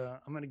 Chris,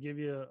 I'm going to give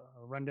you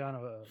a rundown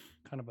of a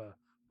kind of a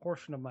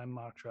portion of my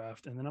mock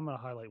draft, and then I'm going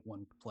to highlight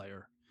one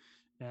player.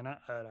 And I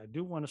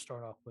do want to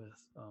start off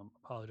with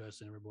apologize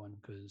to everyone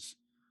because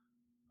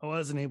I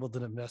wasn't able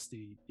to invest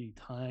the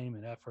time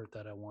and effort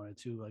that I wanted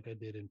to, like I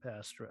did in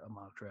past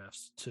mock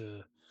drafts,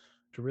 to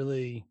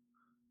really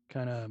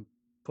kind of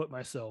put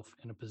myself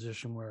in a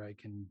position where I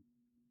can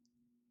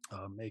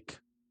make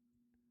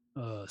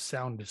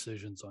sound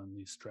decisions on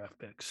these draft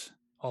picks.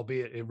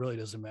 Albeit it really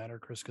doesn't matter,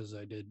 Chris, because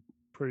I did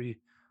pretty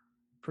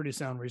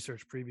sound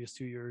research previous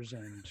 2 years,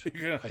 and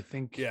I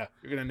think you're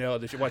gonna nail it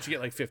this year. Watch, you get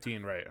like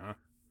 15 right, huh?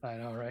 I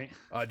know, right?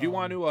 Do you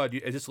want to?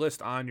 Is this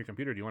list on your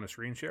computer? Do you want to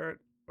screen share it,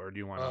 or do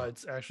you want to?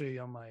 It's actually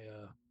on my.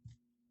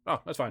 Oh,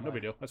 that's fine. No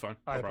big deal. That's fine.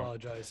 No I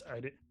apologize. I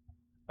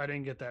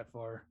didn't get that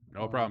far.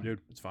 No problem,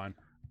 dude. It's fine.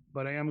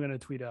 But I am going to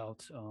tweet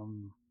out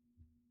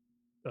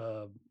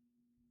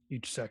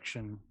each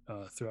section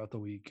throughout the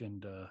week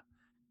and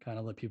kind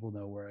of let people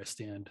know where I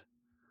stand.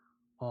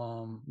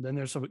 Then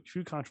there's a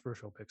few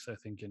controversial picks I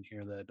think in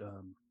here that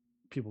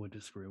people would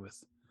disagree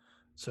with.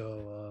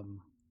 So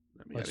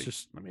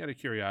let me out of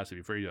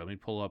curiosity before you go, let me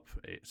pull up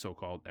a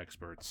so-called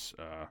experts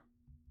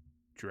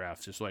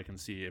draft just so I can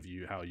see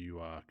how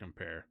you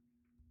compare.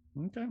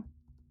 Okay.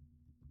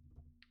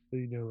 Do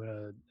you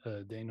do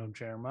Daniel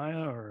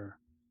Jeremiah or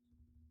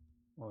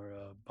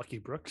Bucky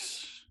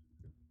Brooks?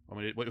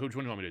 Which one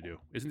do you want me to do?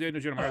 Isn't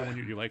Daniel Jeremiah one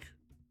you like?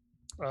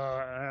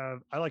 I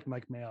like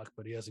Mike Mayock,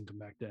 but he hasn't come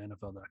back to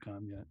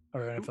NFL.com yet.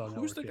 Or NFL.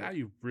 Who's the guy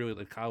you really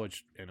like?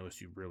 College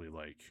analyst you really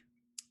like?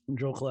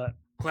 Joel Klatt.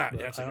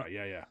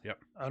 Yeah.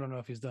 Yep. I don't know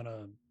if he's done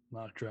a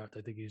mock draft.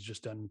 I think he's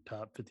just done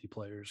top 50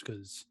 players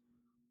because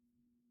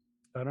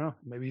I don't know.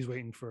 Maybe he's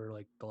waiting for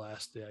like the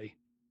last day.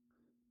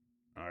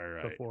 All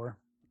right. Before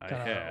I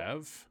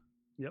have.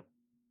 Yep.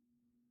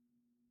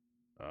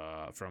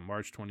 From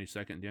March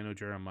 22nd, Daniel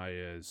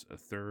Jeremiah is a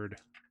third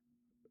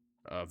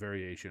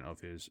variation of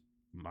his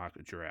mock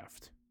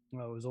draft.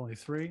 Well, it was only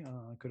 3.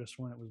 I could have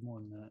sworn it was more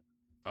than that.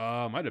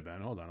 Might have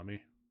been. Hold on, let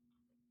me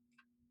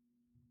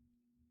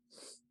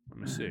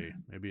see.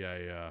 Maybe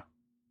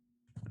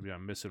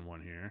I'm missing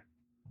one here.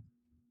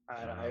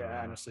 I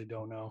honestly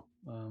don't know.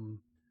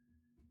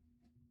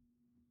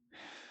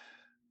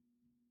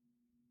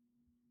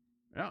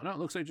 No, it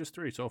looks like just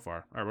 3 so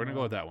far. All right, we're gonna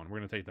go with that one. We're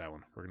gonna take that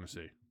one. We're gonna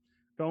see.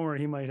 Don't worry,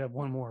 he might have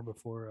one more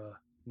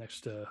before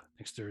next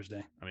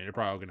Thursday. I mean, you're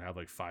probably gonna have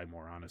like 5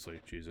 more, honestly.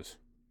 Jesus.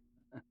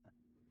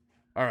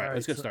 All right,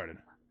 let's get started.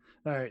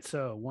 All right,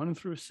 so 1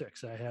 through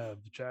 6, I have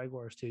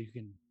Jaguars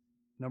taking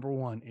number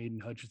 1,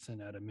 Aiden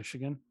Hutchinson out of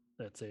Michigan.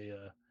 That's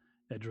a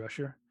edge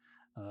rusher.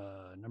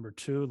 Number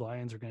 2,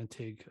 Lions are going to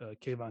take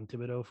Kayvon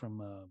Thibodeau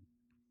from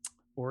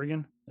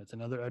Oregon. That's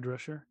another edge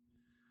rusher.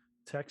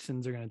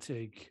 Texans are going to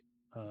take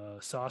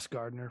Sauce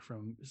Gardner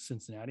from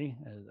Cincinnati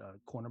as a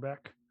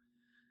cornerback.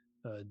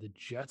 The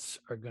Jets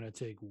are going to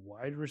take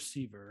wide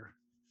receiver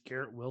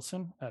Garrett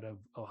Wilson out of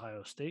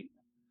Ohio State.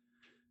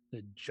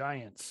 The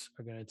Giants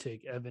are going to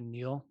take Evan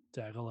Neal,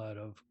 tackle out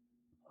of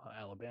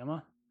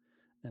Alabama.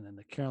 And then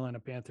the Carolina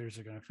Panthers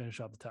are going to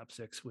finish off the top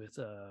 6 with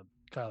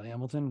Kyle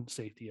Hamilton,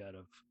 safety out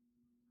of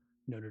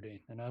Notre Dame,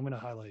 and I'm going to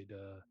highlight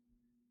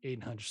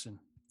Aiden Hutchinson.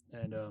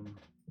 And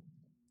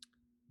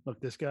look,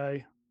 this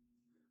guy,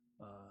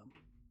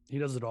 he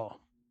does it all.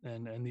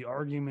 And the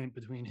argument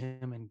between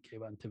him and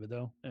Kayvon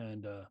Thibodeau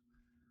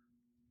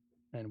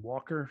and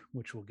Walker,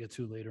 which we'll get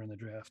to later in the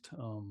draft,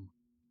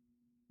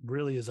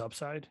 really is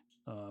upside.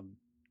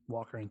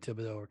 Walker and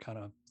Thibodeau are kind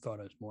of thought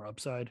as more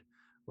upside,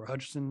 where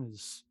Hutchinson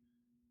is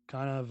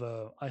kind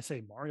of I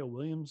say Mario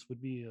Williams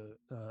would be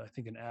I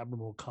think an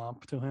admirable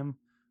comp to him,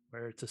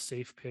 where it's a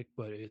safe pick,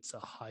 but it's a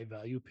high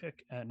value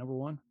pick at number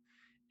one.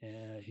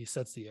 And he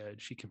sets the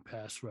edge. He can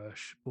pass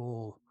rush,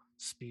 bull,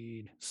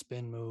 speed,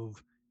 spin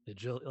move,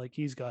 agility. Like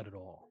he's got it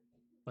all.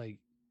 Like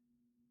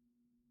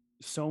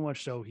so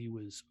much so he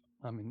was.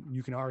 I mean,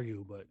 you can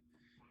argue, but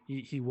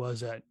he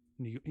was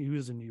he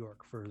was in New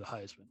York for the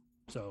Heisman.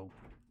 So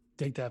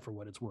take that for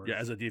what it's worth. Yeah,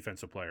 as a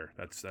defensive player,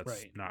 that's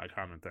right. Not a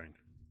common thing.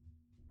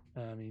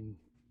 I mean,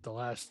 the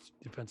last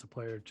defensive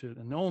player to,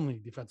 and the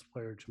only defensive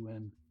player to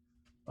win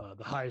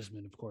the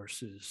Heisman, of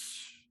course,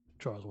 is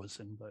Charles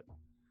Woodson. But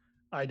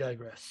I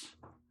digress.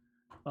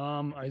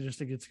 I just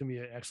think it's going to be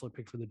an excellent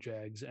pick for the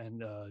Jags,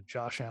 and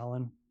Josh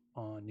Allen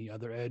on the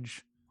other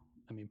edge.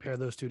 I mean, pair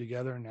those two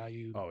together, and now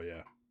you. Oh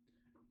yeah.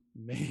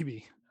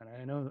 Maybe, and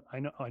I know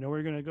where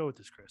you're going to go with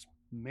this, Chris.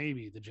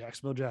 Maybe the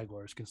Jacksonville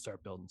Jaguars can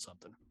start building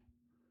something.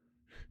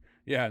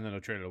 Yeah, and then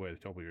they'll trade it away a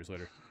couple years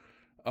later.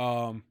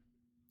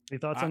 Any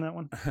thoughts on that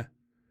one?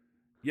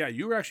 Yeah,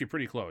 you were actually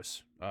pretty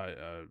close.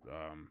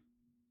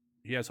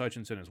 He has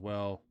Hutchinson as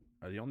well.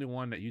 The only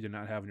one that you did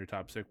not have in your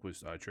top six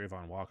was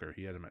Trayvon Walker.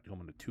 He had him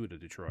going to 2 to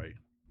Detroit.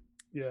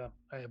 Yeah,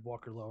 I have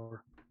Walker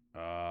lower.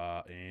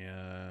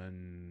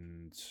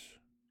 And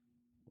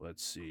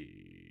let's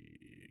see.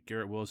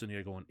 Garrett Wilson, he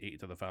had going 8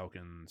 to the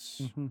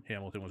Falcons. Mm-hmm.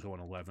 Hamilton was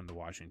going 11 to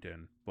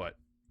Washington. But,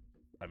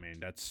 I mean,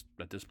 that's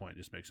at this point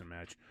just mix and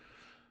match.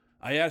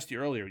 I asked you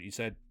earlier, when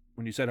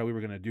you said how we were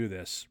going to do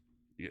this,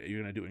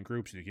 you're going to do it in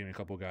groups, and you gave me a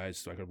couple guys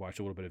so I could watch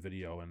a little bit of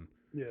video. And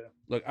yeah,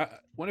 look,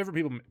 whenever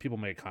people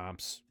make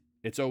comps,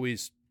 it's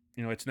always,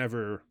 it's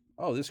never,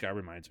 oh, this guy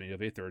reminds me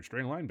of a third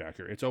string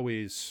linebacker. It's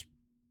always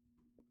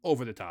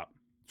over the top.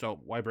 So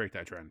why break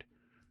that trend?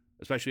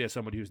 Especially as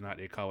somebody who's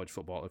not a college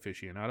football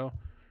aficionado.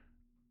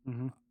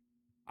 Mm-hmm.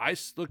 I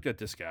looked at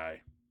this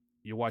guy.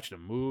 You watch the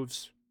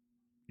moves.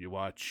 You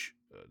watch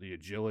the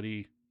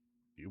agility.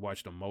 You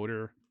watch the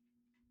motor.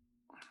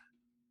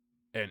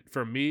 And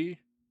for me,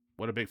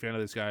 what a big fan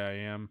of this guy I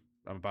am,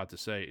 I'm about to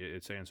say,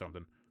 it's saying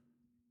something.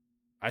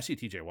 I see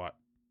TJ Watt.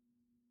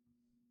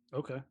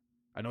 Okay.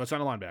 I know it's not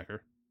a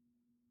linebacker,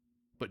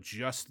 but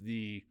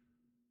it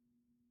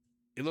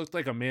looked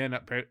like a man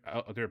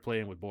out there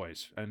playing with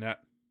boys, and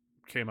that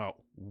came out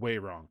way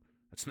wrong.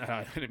 That's not,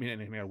 I didn't mean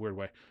anything in a weird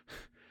way.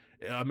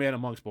 A man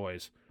amongst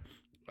boys.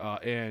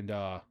 He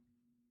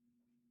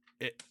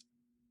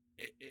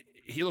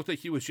looked like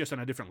he was just on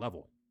a different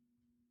level.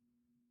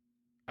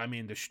 I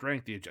mean, the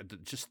strength,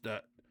 just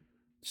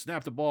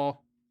snap the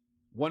ball,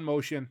 one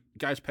motion,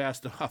 guys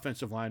past the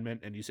offensive lineman,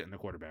 and he's hitting the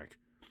quarterback.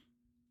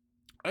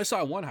 I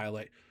saw one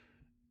highlight.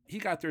 He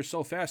got there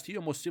so fast, he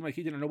almost seemed like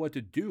he didn't know what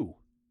to do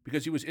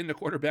because he was in the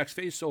quarterback's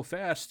face so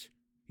fast.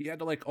 He had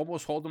to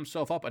almost hold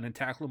himself up and then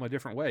tackle him a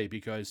different way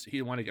because he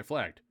didn't want to get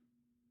flagged.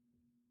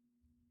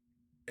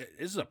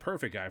 This is a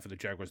perfect guy for the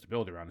Jaguars to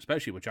build around,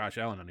 especially with Josh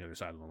Allen on the other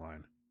side of the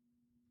line.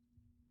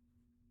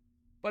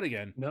 But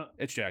again,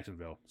 It's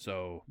Jacksonville,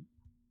 so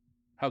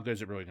how good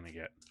is it really going to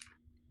get?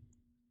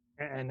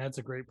 And that's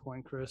a great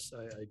point, Chris.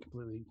 I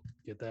completely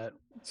get that.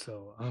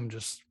 So I'm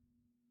just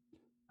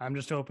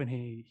hoping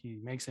he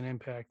makes an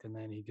impact and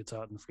then he gets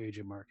out in the free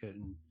agent market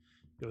and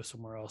goes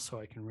somewhere else so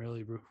I can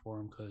really root for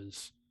him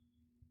because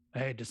I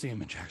hate to see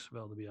him in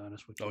Jacksonville, to be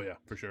honest with you. Oh, yeah,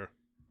 for sure.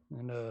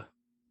 And I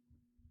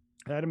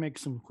had to make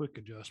some quick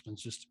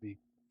adjustments just to be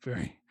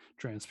very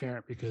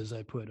transparent because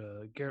I put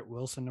Garrett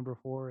Wilson number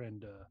 4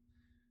 and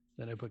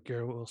then I put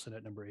Garrett Wilson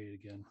at number 8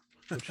 again,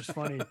 which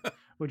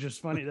is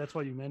funny. That's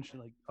why you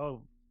mentioned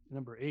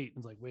number 8.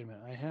 It's like, wait a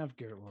minute, I have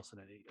Garrett Wilson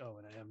at 8. Oh,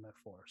 and I have him at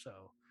 4.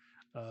 So,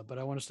 but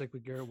I want to stick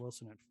with Garrett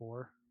Wilson at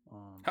 4.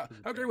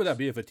 How great would that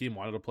be if a team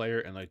wanted a player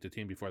and the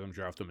team before them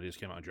drafted him, they just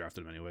came out and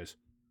drafted him anyways?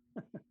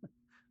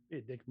 Be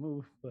a dick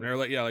move. But... they're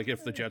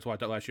if the Jets wanted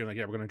that last year,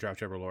 we're going to draft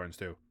Trevor Lawrence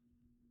too.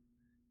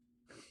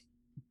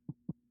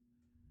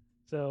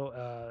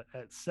 So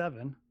at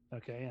 7,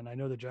 okay, and I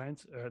know the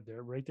Giants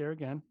they're right there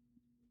again.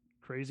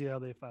 Crazy how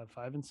they 5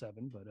 and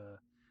 7, but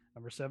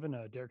number 7,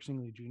 Derek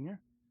Stingley Jr.,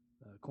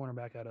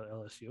 cornerback out of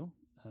LSU.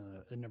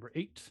 At number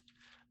 8,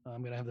 I'm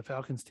going to have the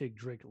Falcons take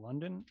Drake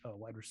London, a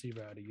wide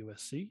receiver out of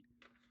USC.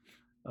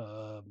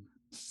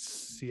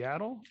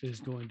 Seattle is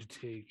going to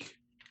take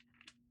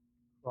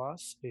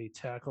Cross, a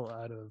tackle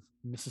out of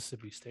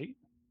Mississippi State.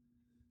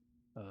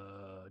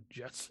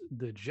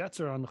 The Jets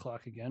are on the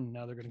clock again.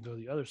 Now they're going to go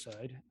the other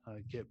side.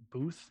 Get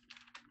Booth,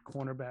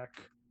 cornerback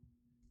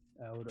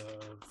out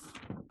of,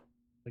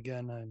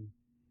 again, I'm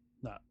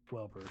not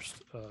well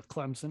versed,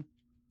 Clemson.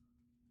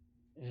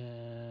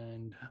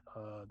 And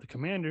the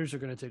Commanders are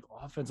going to take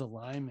offensive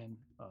lineman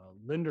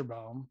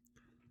Linderbaum,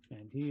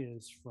 and he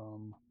is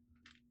from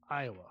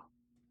Iowa.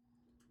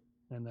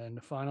 And then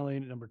finally,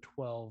 number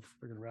 12,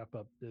 we're going to wrap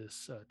up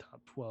this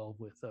top 12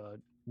 with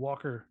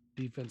Walker,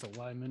 defensive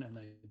lineman, and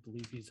I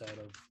believe he's out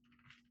of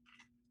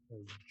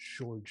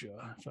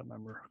Georgia, if I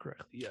remember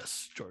correctly.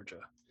 Yes,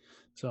 Georgia.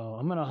 So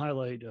I'm going to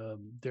highlight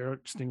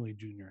Derek Stingley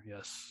Jr.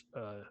 Yes,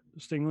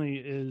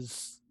 Stingley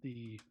is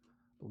I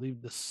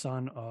believe, the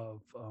son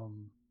of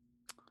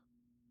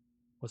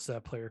what's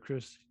that player,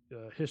 Chris?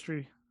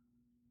 History,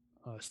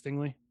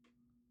 Stingley.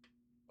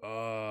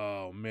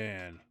 Oh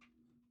man,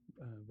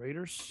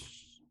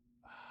 Raiders.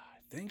 I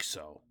think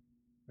so.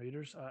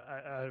 Raiders.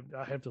 I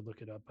have to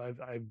look it up.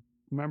 I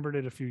remembered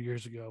it a few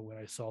years ago when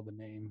I saw the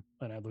name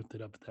and I looked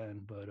it up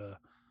then. But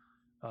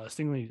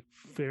Stingley,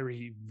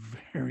 very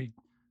very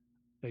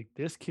like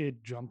this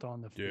kid jumped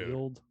on the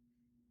field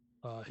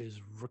his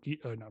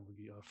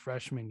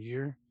freshman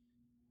year,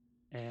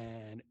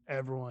 and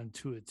everyone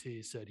to a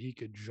T said he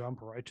could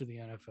jump right to the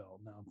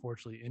NFL. Now,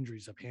 unfortunately,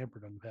 injuries have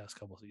hampered him the past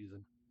couple of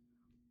seasons,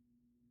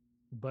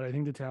 but I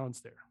think the talent's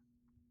there.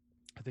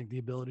 I think the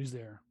ability's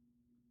there,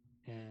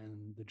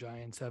 and the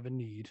Giants have a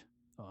need.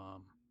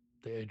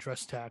 They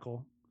address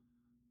tackle.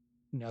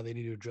 Now they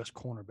need to address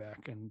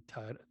cornerback and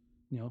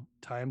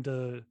tie him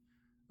to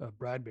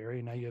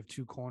Bradbury. Now you have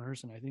two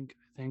corners, and I think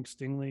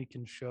Stingley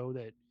can show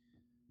that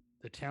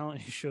the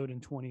talent he showed in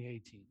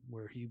 2018,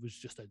 where he was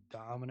just a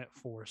dominant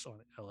force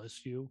on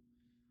LSU,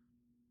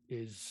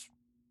 is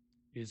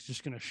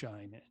just going to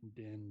shine.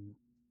 And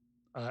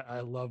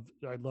I'd love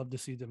to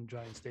see them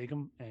Giants take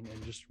him and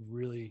just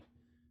really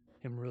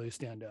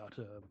stand out.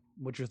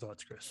 What's your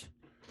thoughts, Chris?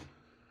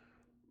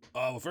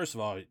 Well, first of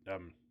all,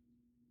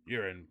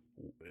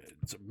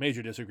 it's a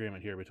major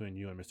disagreement here between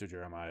you and Mr.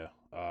 Jeremiah.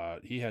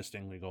 He has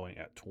Stingley going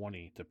at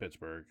 20 to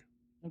Pittsburgh.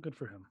 Oh, good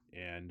for him.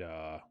 And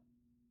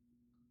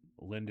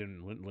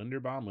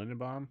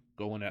Linderbaum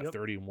going at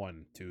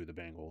 31 to the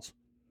Bengals.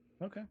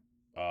 Okay.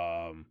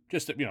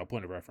 Just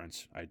point of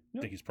reference. I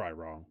think he's probably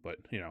wrong, but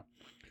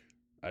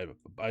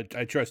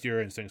I trust your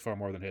instincts far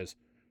more than his.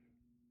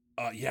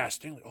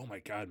 Stingley. Oh my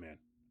God, man!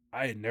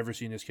 I had never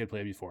seen this kid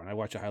play before, and I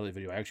watched a highlight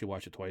video. I actually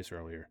watched it twice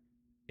earlier,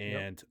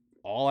 and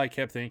all I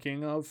kept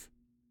thinking of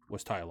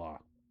was Ty Law.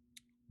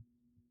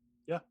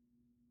 Yeah,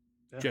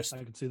 just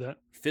I can see that.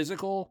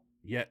 Physical,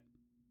 yet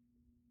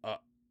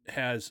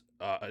has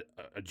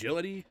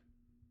agility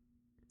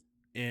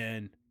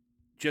and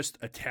just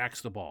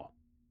attacks the ball.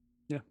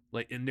 Yeah.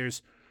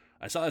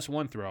 I saw this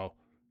one throw,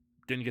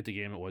 didn't get the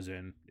game it was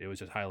in. It was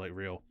just highlight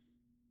reel.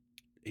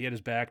 He had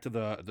his back to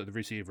the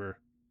receiver.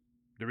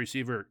 The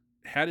receiver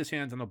had his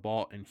hands on the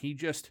ball, and he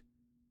just,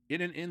 in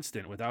an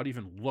instant, without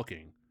even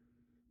looking,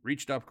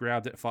 reached up,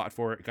 grabbed it, fought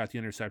for it, got the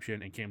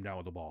interception, and came down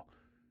with the ball.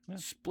 Yeah.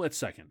 Split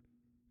second.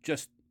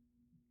 Just,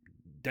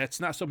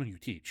 that's not something you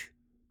teach.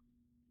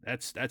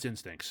 That's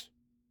instincts.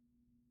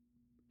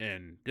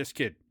 And this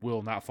kid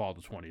will not fall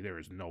to 20. There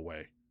is no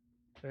way.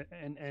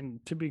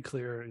 And to be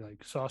clear,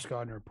 like Sauce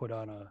Gardner put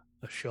on a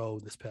show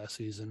this past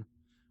season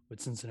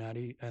with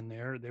Cincinnati, and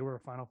they were a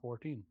Final Four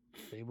team.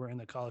 They were in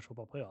the college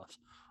football playoffs.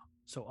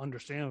 So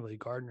understandably,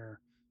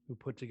 Gardner, who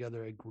put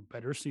together a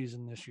better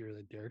season this year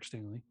than Derek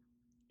Stingley,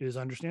 is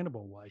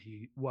understandable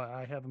why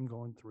I have him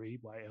going 3,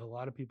 why a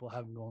lot of people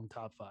have him going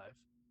top 5.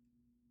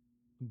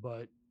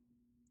 But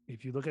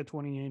if you look at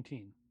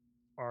 2018,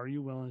 are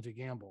you willing to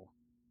gamble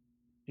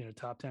in a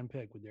top 10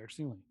 pick with Derek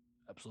Stingley?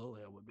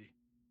 Absolutely, I would be.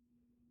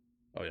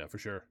 Oh yeah, for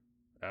sure,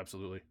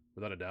 absolutely,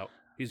 without a doubt.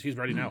 He's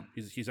ready now.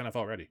 He's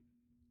NFL ready.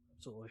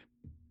 Absolutely.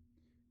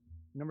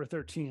 Number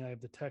 13, I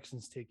have the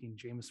Texans taking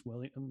Jameis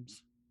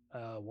Williams,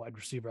 wide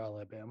receiver,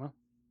 Alabama.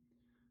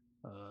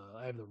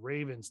 I have the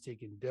Ravens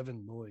taking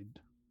Devin Lloyd,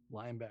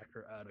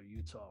 linebacker out of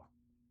Utah.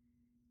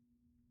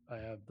 I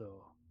have the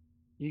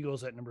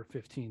Eagles at number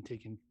 15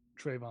 taking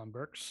Trayvon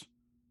Burks,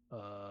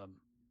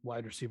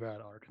 wide receiver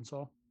out of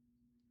Arkansas.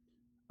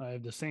 I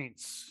have the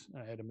Saints.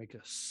 I had to make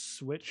a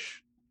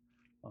switch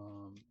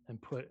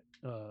and put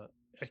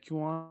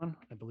Ekuan,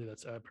 I believe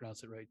I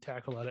pronounced it right,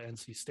 tackle out of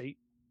NC State.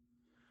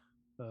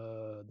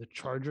 The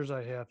Chargers,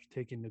 I have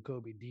taken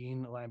Nakobe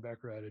Dean,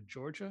 linebacker out of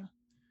Georgia.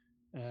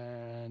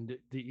 And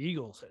the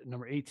Eagles at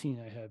number 18,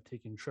 I have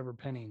taken Trevor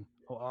Penning,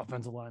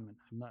 offensive lineman.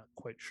 I'm not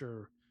quite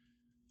sure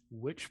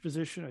which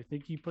position. I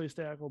think he plays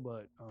tackle,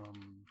 but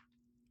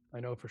I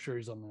know for sure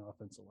he's on the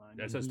offensive line.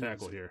 That says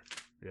tackle here.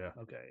 Yeah.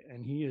 Okay.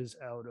 And he is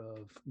out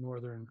of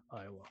Northern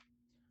Iowa.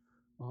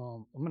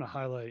 I'm going to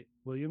highlight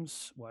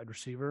Williams, wide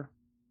receiver,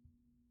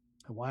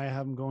 and why I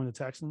have him going to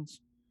Texans.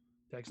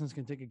 Texans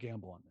can take a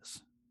gamble on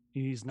this.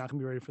 He's not going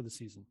to be ready for the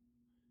season.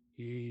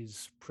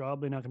 He's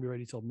probably not going to be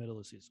ready till middle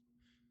of the season.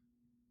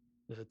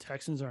 The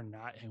Texans are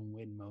not in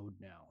win mode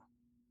now.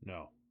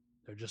 No.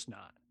 They're just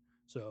not.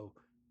 So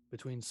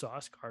between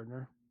Sauce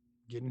Gardner,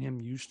 getting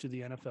him used to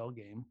the NFL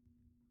game,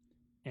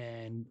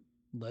 and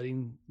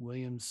letting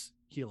Williams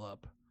heal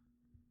up,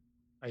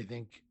 I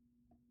think,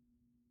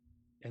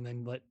 and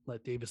then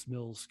let Davis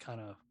Mills kind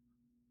of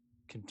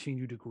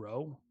continue to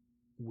grow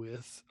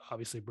with,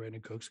 obviously,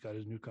 Brandon Cooks got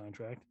his new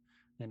contract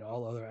and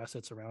all other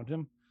assets around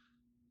him.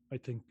 I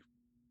think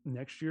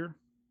next year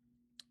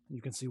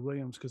you can see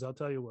Williams, because I'll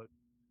tell you what,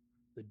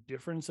 the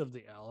difference of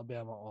the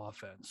Alabama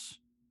offense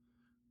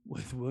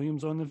with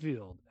Williams on the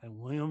field and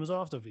Williams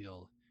off the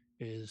field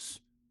is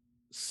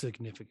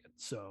significant.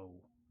 So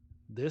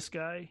this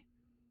guy,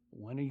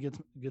 when he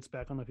gets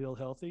back on the field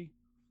healthy,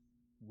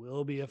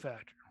 will be a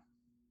factor.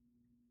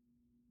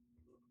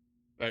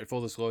 All right,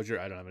 full disclosure,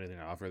 I don't have anything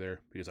to offer there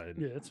because I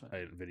didn't. Yeah, that's fine. I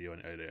didn't video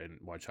and I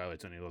didn't watch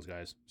highlights of any of those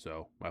guys,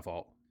 so my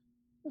fault.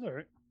 That's all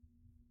right.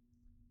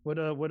 What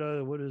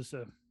does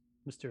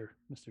Mr.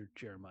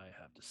 Jeremiah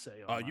have to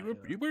say? On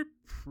you were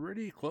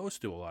pretty close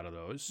to a lot of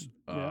those.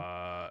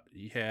 Yeah.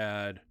 He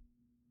had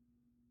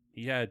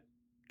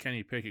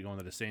Kenny Pickett going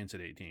to the Saints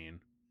at 18.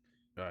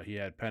 He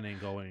had Penning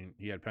going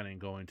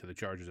to the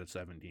Chargers at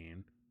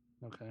 17.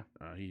 Okay.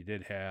 He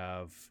did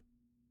have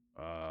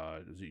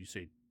you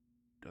say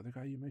the other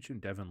guy you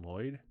mentioned, Devin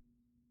Lloyd?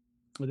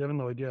 Devin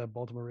Lloyd, yeah,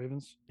 Baltimore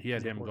Ravens. He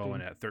had him 14.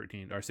 Going at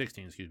 13 or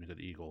 16, excuse me, to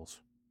the Eagles.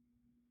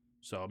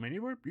 So I mean,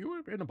 you were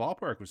in the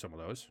ballpark with some of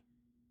those,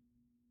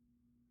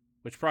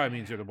 which probably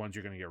means they're the ones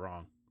you're going to get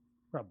wrong.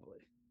 Probably.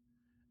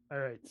 All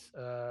right,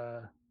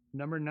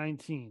 number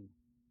 19,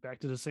 back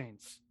to the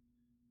Saints.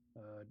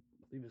 I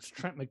believe it's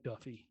Trent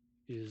McDuffie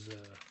is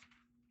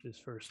his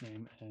first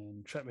name,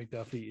 and Trent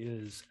McDuffie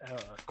is a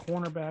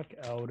cornerback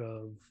out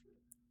of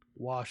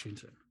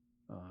Washington.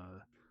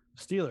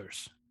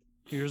 Steelers.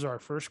 Here's our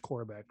first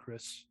quarterback,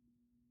 Chris.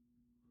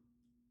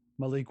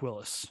 Malik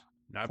Willis.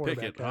 Not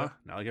Pickett, huh?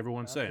 Not like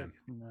everyone's saying.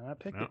 Not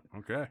Pickett. No,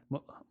 okay.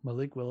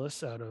 Malik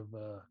Willis out of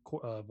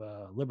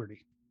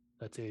Liberty.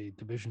 That's a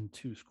Division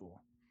II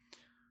school.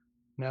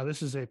 Now,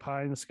 this is a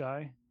pie in the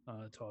sky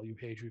to all you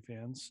Patriot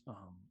fans.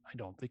 I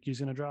don't think he's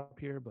going to drop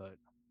here, but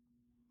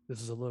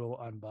this is a little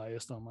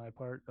unbiased on my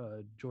part.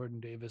 Jordan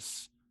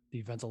Davis,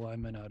 defensive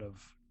lineman out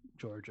of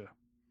Georgia,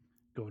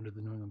 going to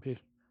the New England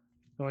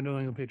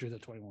Patriots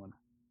at 21.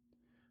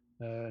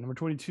 Number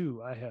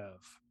 22, I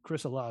have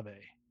Chris Olave,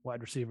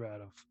 wide receiver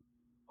out of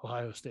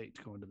Ohio State,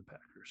 going to the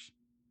Packers.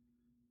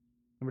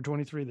 Number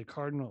 23, the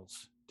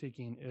Cardinals,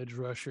 taking edge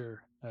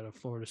rusher out of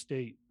Florida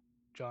State,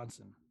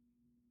 Johnson.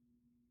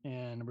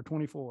 And number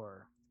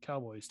 24,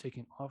 Cowboys,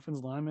 taking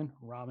offensive lineman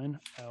Rahman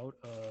out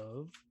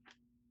of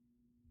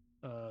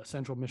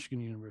Central Michigan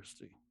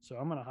University. So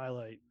I'm going to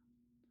highlight,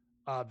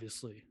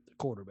 obviously, the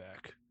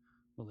quarterback,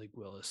 Malik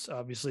Willis.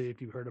 Obviously,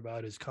 if you've heard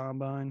about his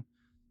combine,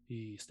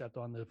 he stepped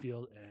on the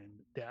field and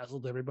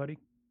dazzled everybody.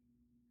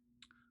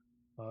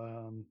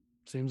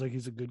 Seems like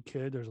he's a good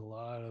kid. There's a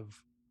lot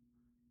of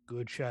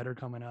good chatter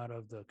coming out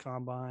of the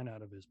combine,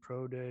 out of his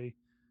pro day.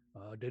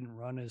 Didn't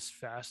run as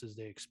fast as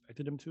they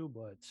expected him to,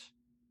 but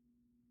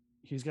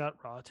he's got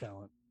raw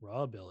talent,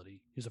 raw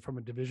ability. He's from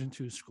a Division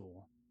II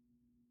school.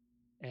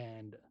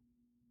 And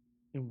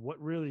what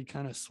really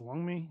kind of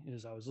swung me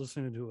is I was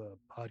listening to a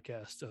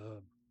podcast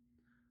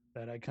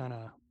that I kind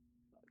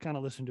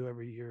of listen to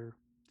every year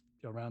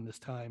around this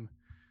time,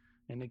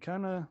 and it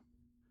kind of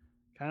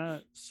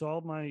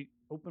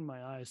opened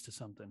my eyes to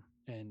something.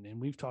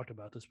 And we've talked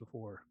about this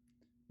before.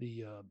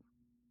 The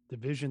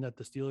division that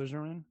the Steelers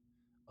are in,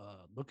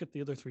 look at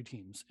the other three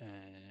teams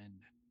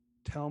and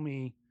tell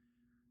me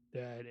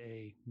that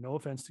no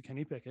offense to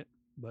Kenny Pickett,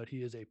 but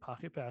he is a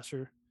pocket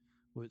passer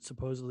with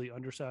supposedly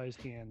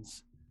undersized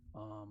hands,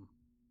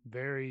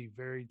 very,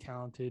 very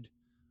talented,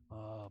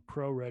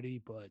 pro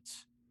ready, but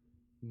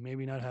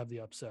maybe not have the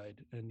upside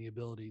and the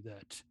ability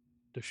that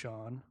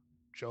Deshaun,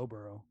 Joe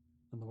Burrow,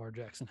 and Lamar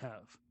Jackson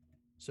have.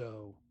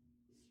 So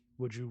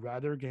would you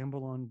rather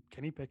gamble on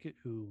Kenny Pickett,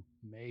 who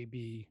may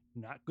be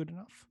not good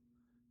enough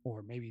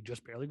or maybe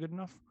just barely good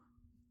enough,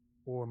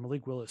 or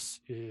Malik Willis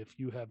if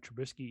you have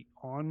Trubisky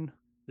on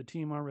the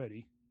team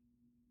already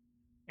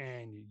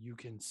and you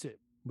can sit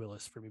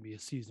Willis for maybe a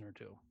season or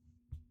two?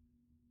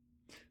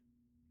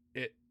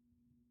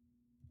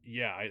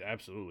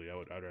 Absolutely.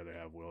 I'd rather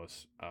have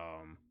Willis.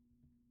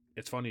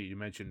 It's funny you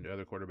mentioned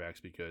other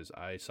quarterbacks because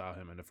I saw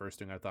him and the first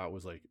thing I thought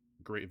was like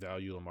great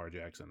value Lamar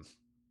Jackson.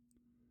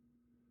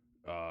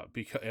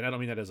 And I don't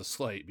mean that as a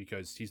slight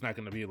because he's not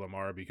going to be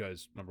Lamar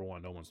because number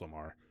one, no one's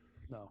Lamar.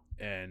 No.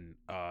 And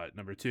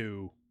number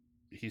two,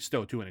 he's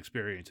still too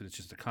inexperienced and it's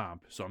just a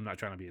comp. So I'm not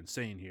trying to be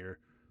insane here,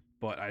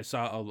 but I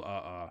saw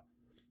a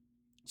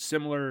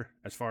similar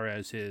as far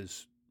as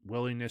his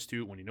willingness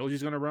to, when he knows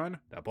he's going to run,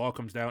 that ball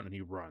comes down and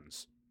he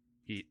runs.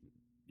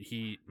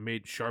 He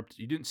made sharp.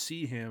 You didn't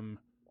see him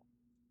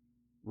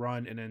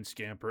run and then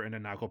scamper and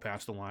then not go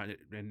past the line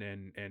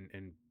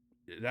and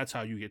that's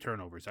how you get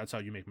turnovers. That's how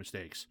you make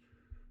mistakes.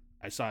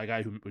 I saw a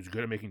guy who was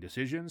good at making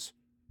decisions,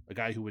 a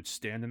guy who would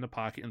stand in the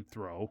pocket and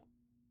throw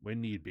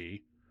when need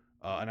be.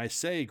 And I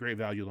say great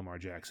value Lamar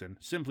Jackson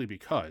simply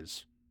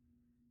because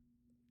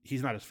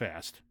he's not as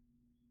fast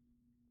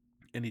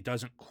and he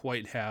doesn't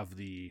quite have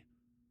the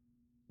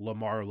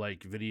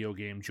Lamar-like video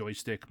game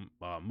joystick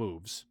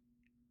moves.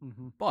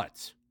 Mm-hmm.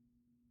 But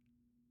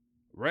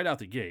right out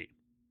the gate,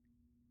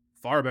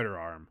 far better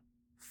arm,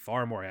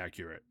 far more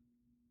accurate.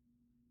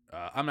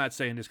 I'm not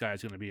saying this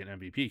guy's going to be an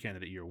MVP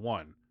candidate year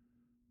one,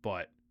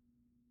 but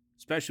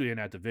especially in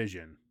that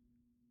division,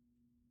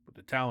 with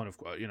the talent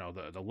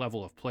of the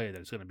level of play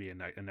that it's going to be in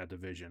that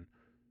division,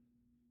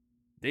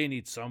 They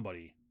need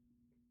somebody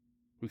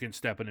who can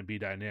step in and be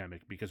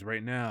dynamic, because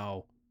right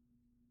now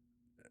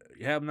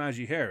you have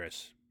Najee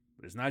Harris.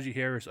 But is Najee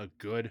Harris a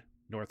good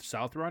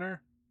north-south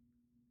runner?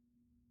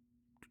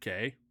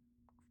 Okay.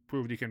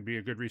 Proved he can be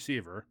a good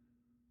receiver.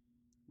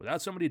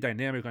 Without somebody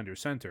dynamic under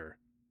center,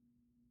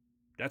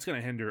 that's going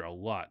to hinder a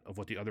lot of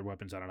what the other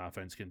weapons on an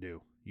offense can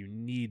do. You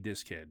need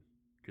this kid.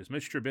 Because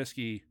Mitch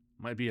Trubisky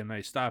might be a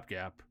nice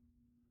stopgap.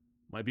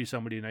 Might be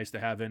somebody nice to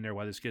have in there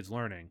while this kid's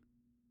learning.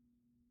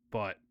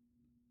 But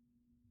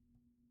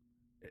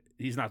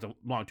he's not the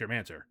long-term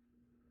answer.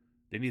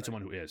 They need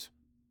someone who is.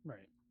 Right.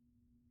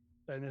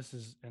 And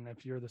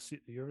if you're the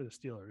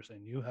Steelers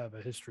and you have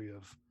a history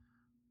of,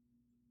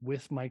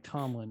 with Mike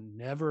Tomlin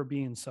never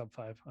being sub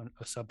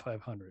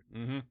 500,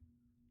 Mm-hmm.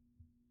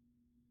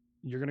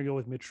 you're going to go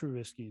with Mitch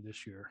Trubisky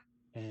this year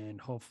and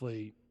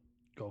hopefully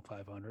go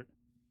 500.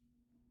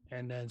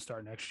 And then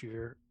start next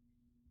year,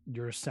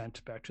 you're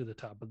sent back to the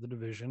top of the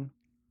division.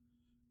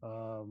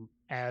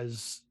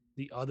 As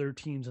the other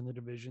teams in the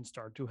division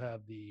start to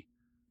have the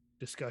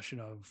discussion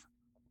of,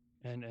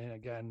 and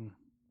again,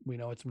 we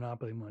know it's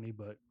monopoly money,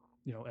 but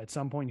at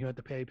some point you have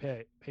to pay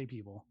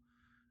people.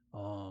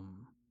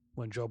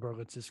 When Joe Burrow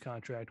gets his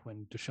contract,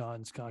 when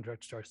Deshaun's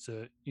contract starts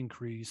to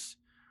increase,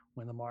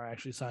 when Lamar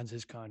actually signs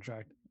his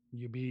contract,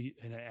 you be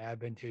in an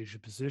advantageous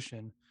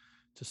position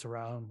to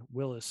surround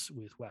Willis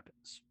with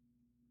weapons.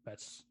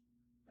 That's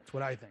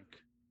what I think.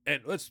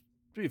 And let's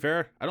be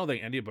fair, I don't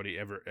think anybody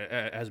ever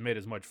has made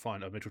as much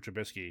fun of Mitchell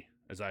Trubisky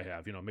as I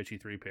have.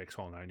 Mitchie 3 picks,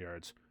 whole 9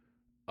 yards.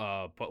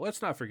 But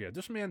let's not forget,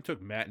 this man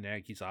took Matt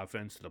Nagy's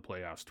offense to the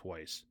playoffs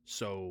twice.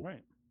 So,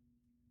 right.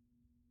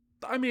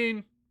 I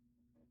mean,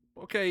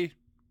 okay,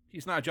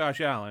 he's not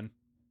Josh Allen.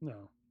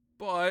 No.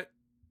 But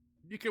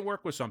you can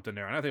work with something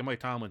there. And I think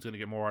Mike Tomlin's going to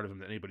get more out of him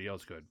than anybody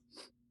else could.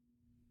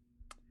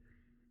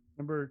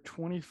 Number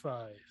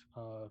 25,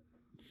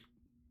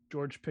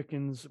 George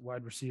Pickens,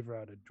 wide receiver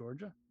out of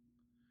Georgia.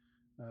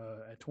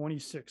 At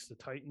 26, the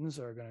Titans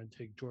are going to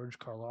take George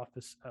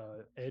Karlaftis,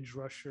 edge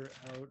rusher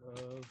out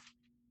of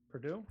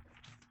Purdue.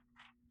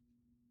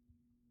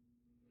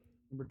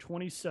 Number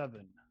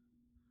 27,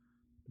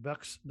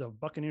 the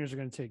Buccaneers are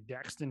going to take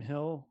Daxton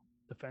Hill,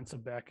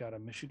 defensive back out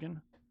of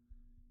Michigan.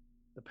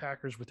 The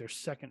Packers, with their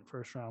second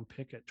first-round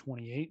pick at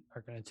 28,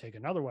 are going to take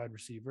another wide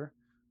receiver,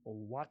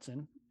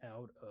 Watson,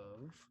 out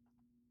of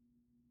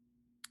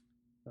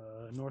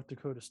North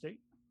Dakota State.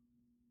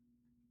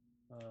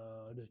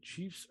 The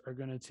Chiefs are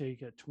going to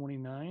take at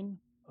 29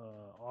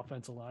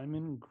 offensive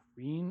lineman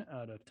Green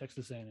out of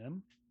Texas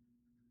A&M.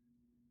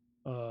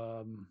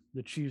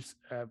 The Chiefs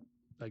have,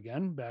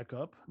 again, back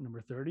up, number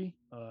 30.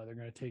 They're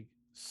going to take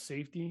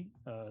safety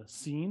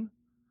Scene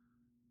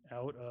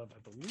out of, I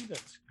believe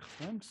that's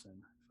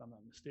Clemson, if I'm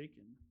not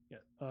mistaken.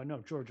 Yeah,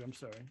 no, Georgia. I'm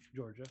sorry,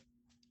 Georgia.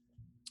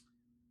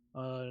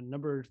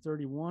 Number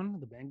 31,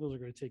 the Bengals are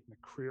going to take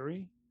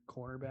McCreary,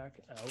 cornerback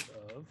out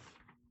of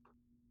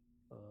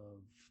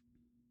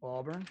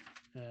Auburn,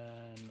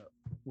 and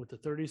with the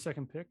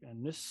 32nd pick,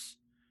 and this,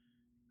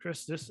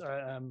 Chris,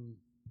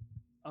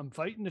 I'm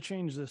fighting to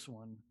change this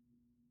one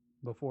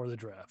before the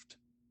draft.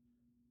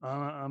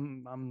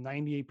 I'm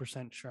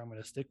 98% sure I'm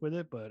going to stick with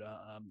it, but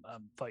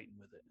I'm fighting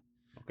with it.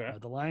 Okay.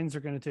 The Lions are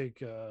going to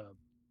take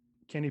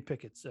Kenny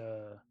Pickett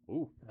out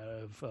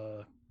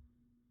of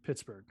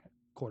Pittsburgh,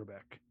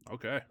 quarterback.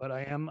 Okay. But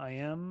I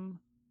am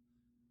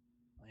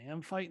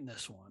fighting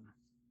this one,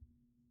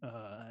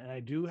 and I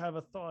do have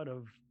a thought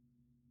of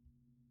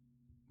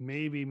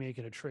maybe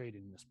making a trade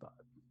in this spot.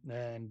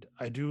 And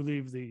I do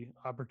leave the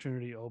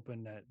opportunity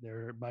open that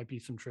there might be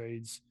some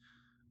trades,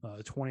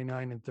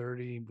 29 and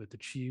 30 with the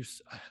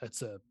Chiefs.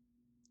 That's a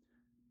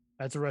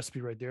recipe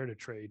right there to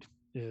trade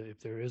if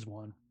there is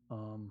one.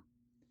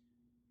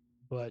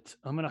 But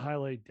I'm going to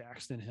highlight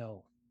Daxton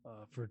Hill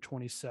for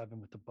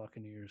 27 with the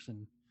Buccaneers.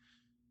 And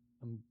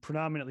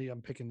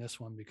I'm picking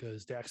this one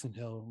because Daxton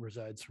Hill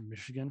resides from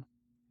Michigan.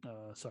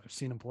 So I've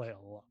seen him play a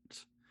lot.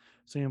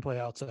 Seen him play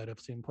outside. I've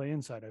seen him play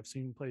inside. I've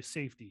seen him play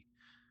safety.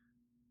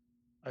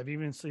 I've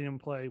even seen him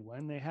play,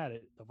 when they had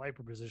it, the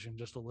Viper position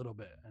just a little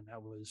bit. And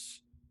that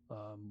was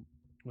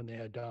when they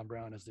had Don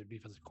Brown as their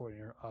defensive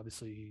coordinator.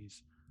 Obviously,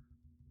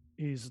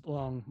 he's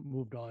long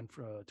moved on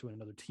to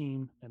another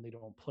team, and they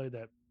don't play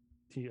that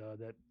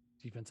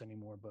defense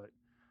anymore. But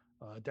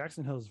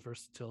Daxton Hill's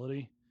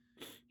versatility,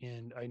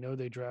 and I know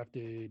they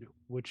drafted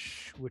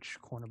which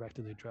cornerback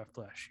did they draft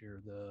last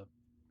year? The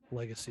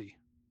legacy.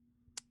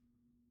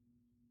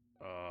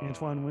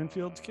 Antoine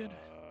Winfield's kid?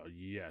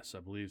 Yes, I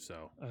believe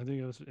so. I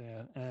think it was,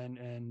 yeah.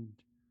 And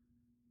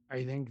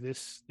I think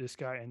this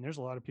guy, and there's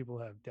a lot of people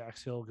who have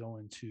Dax Hill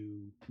going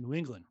to New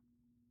England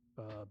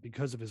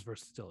because of his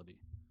versatility,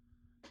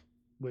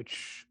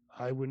 which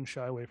I wouldn't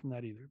shy away from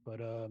that either.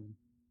 But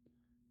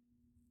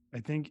I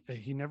think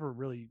he never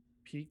really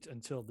peaked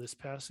until this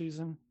past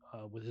season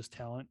with his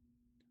talent,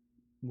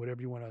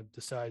 whatever you want to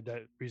decide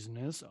that reason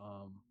is.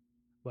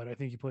 But I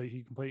think he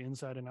can play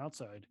inside and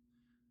outside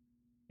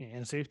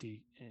and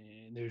safety,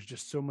 and there's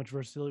just so much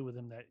versatility with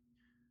him that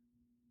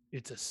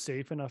it's a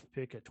safe enough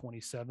pick at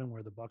 27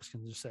 where the Bucs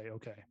can just say,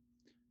 okay,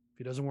 if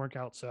he doesn't work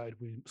outside,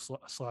 we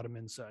slot him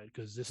inside,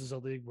 because this is a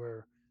league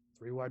where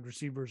 3 wide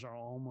receivers are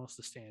almost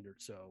the standard.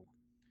 So,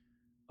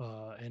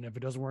 and if it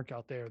doesn't work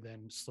out there,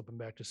 then slip him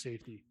back to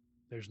safety.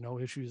 There's no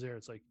issues there.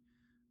 It's like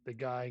the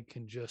guy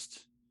can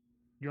just,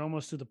 you're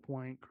almost to the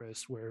point,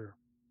 Chris, where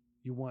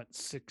you want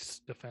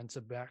 6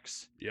 defensive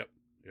backs. Yep.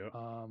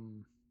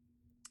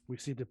 We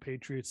see the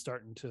Patriots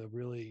starting to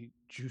really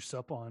juice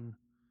up on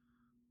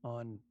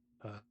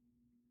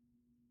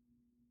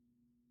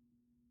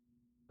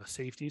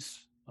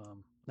safeties.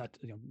 Not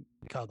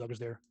Kyle Duggar's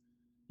there.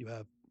 You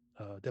have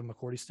Devin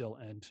McCourty still,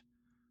 and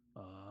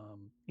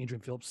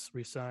Adrian Phillips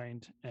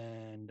re-signed,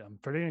 and I'm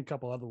forgetting a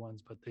couple other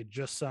ones, but they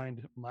just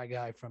signed my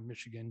guy from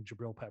Michigan,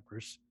 Jabril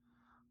Peppers.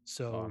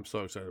 So I'm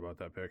so excited about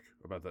that pick,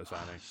 about that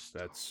signing.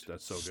 That's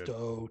so good.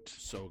 Stoked.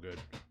 So good.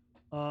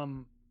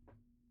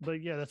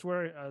 But yeah, that's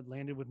where I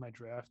landed with my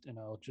draft, and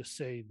I'll just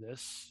say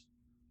this: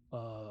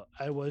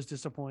 I was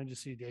disappointed to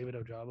see David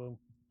Ojabo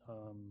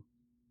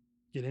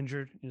get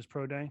injured in his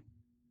pro day,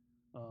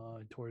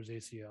 tore his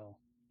ACL.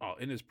 Oh,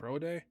 in his pro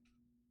day?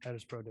 At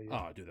his pro day.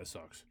 Yeah. Oh, dude, that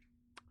sucks.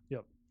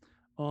 Yep.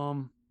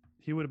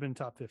 He would have been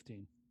top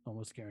 15,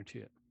 almost guarantee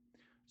it.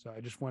 So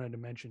I just wanted to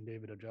mention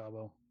David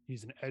Ojabo.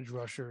 He's an edge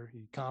rusher.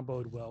 He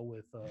comboed well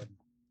with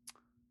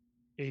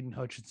Aiden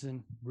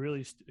Hutchinson.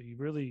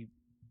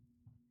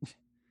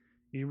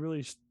 He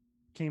really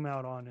came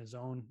out on his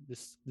own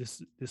this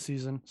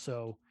season.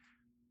 So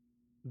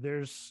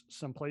there's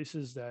some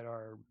places that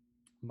are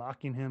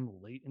mocking him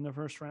late in the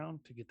first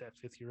round to get that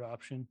 5th-year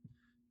option.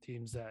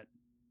 Teams that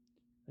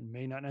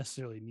may not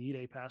necessarily need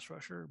a pass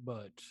rusher,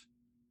 but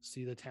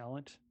see the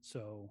talent.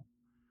 So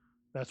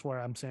that's why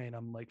I'm saying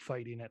I'm like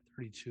fighting at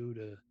 32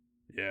 to.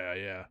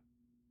 Yeah.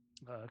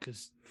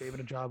 Because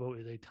David Ojabo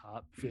is a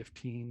top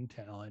 15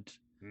 talent.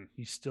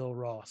 He's still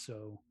raw.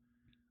 So,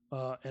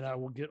 and I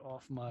will get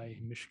off my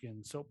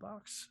Michigan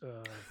soapbox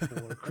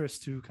for Chris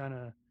to kind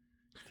of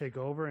take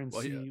over and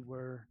see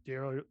where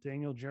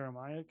Daniel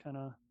Jeremiah kind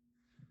of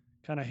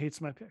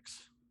hates my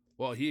picks.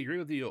 Well, he agreed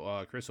with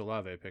the Chris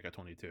Olave pick at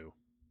 22.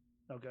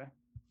 Okay.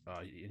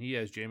 And he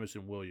has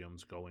Jameson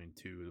Williams going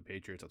to the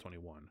Patriots at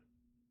 21.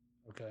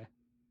 Okay.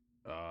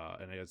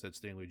 And I guess that's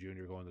Stanley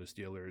Jr. going to the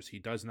Steelers. He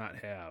does not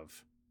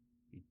have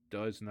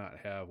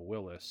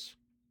Willis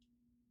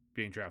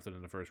being drafted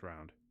in the first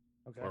round.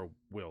 Okay. Or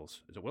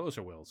Wills. Is it Willis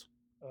or Wills?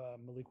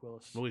 Malik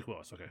Willis. Malik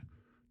Willis, okay.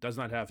 Does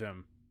not have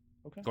him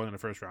going in the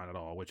first round at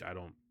all, which I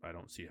don't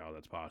see how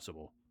that's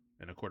possible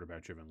in a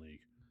quarterback driven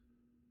league.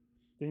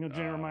 Daniel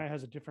Jeremiah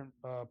has a different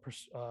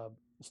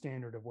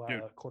standard of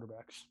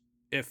quarterbacks.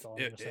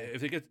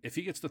 If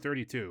he gets to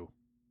 32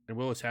 and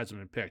Willis hasn't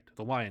been picked,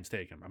 the Lions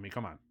take him. I mean,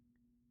 come on.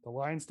 The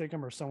Lions take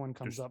him, or someone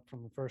comes up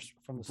from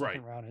the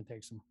second round and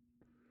takes him.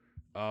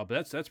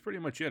 But that's pretty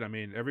much it. I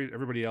mean,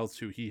 everybody else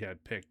who he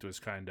had picked was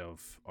kind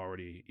of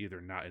already either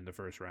not in the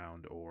first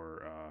round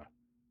or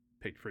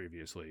picked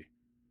previously.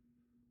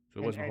 So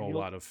there wasn't a whole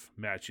lot of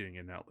matching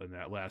in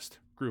that last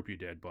group you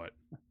did, but.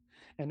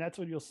 And that's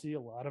what you'll see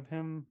a lot of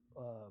him.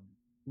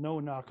 No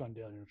knock on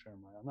Daniel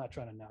Jeremiah. I'm not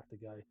trying to knock the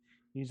guy.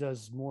 He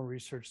does more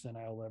research than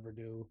I'll ever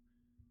do.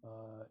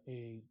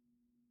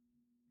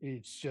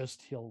 It's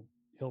just he'll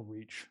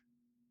reach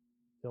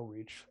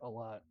a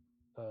lot.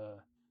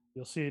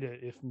 You'll see it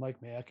if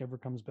Mike Mayock ever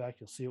comes back.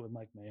 You'll see it with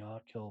Mike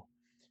Mayock. He'll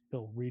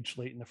reach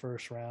late in the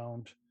first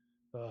round.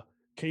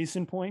 Case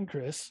in point,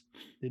 Chris,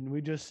 didn't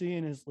we just see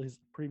in his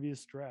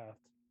previous draft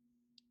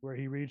where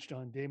he reached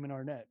on Damon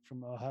Arnett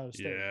from Ohio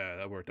State? Yeah,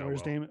 that worked out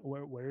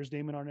well. Where's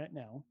Damon Arnett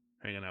now?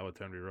 Hanging out with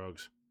Henry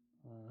Ruggs.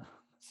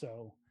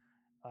 So,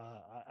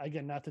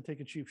 again, not to take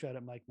a cheap shot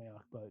at Mike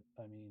Mayock, but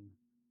I mean,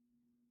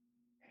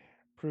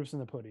 proof's in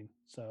the pudding.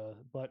 So,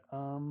 but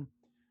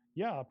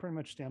yeah, I'll pretty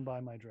much stand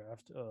by my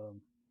draft.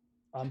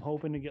 I'm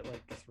hoping to get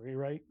like 3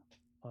 right.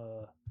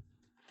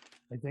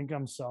 I think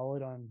I'm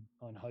solid on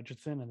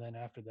Hutchinson, and then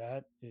after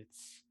that,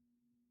 it's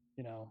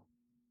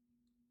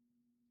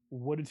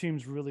what do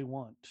teams really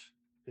want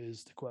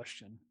is the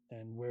question,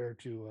 and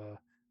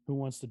who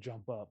wants to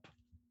jump up.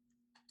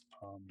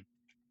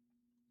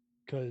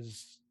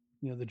 Because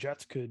the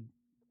Jets could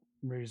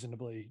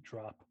reasonably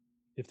drop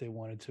if they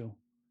wanted to.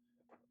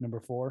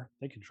 Number 4,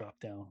 they could drop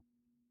down.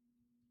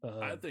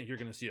 I think you're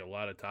going to see a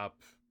lot of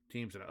top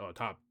teams and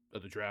top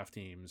of the draft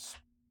teams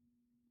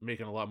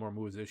making a lot more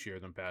moves this year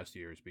than past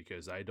years,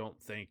 because I'm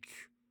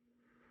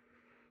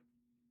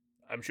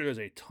sure there's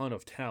a ton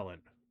of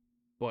talent,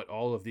 but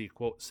all of the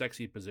quote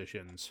sexy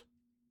positions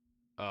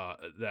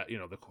that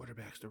the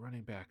quarterbacks, the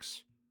running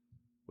backs.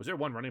 Was there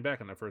one running back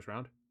in the first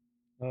round?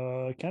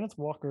 Kenneth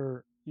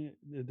Walker.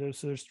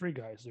 There's 3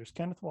 guys. There's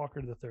Kenneth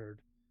Walker the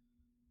third,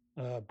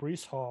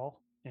 Breece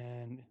Hall,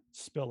 and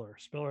Spiller.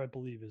 Spiller, I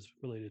believe, is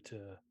related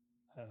to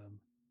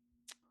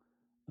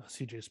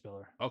CJ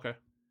Spiller. Okay.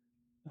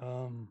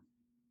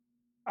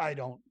 I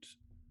don't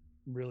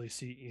really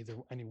see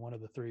any one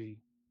of the 3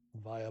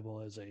 viable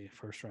as a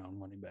first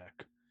round running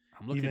back.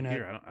 I'm looking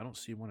here. I don't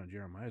see one in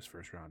Jeremiah's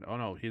first round. Oh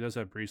no, he does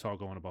have Breece Hall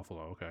going to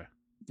Buffalo. Okay.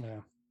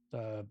 Yeah.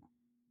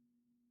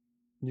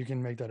 You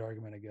can make that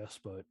argument, I guess,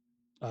 but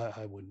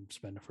I wouldn't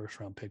spend a first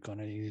round pick on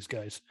any of these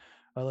guys.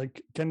 I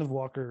like Kenneth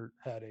Walker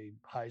had a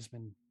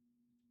Heisman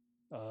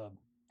a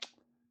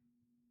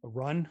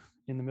run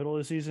in the middle of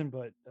the season,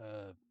 but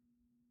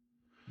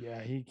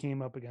yeah, he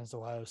came up against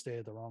Ohio State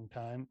at the wrong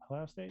time.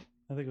 Ohio State?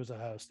 I think it was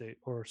Ohio State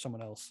or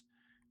someone else,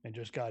 and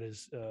just got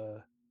his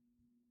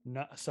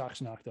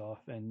socks knocked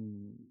off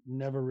and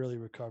never really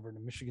recovered.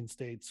 And Michigan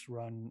State's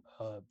run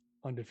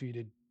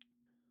undefeated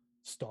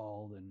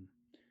stalled, and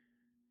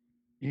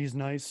he's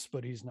nice,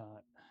 but he's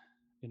not.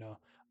 You know,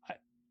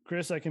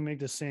 Chris, I can make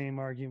the same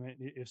argument.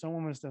 If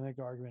someone wants to make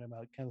an argument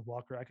about Kenneth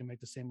Walker, I can make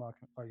the same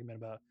argument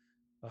about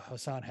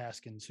Hassan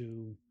Haskins,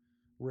 who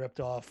ripped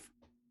off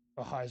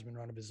a Heisman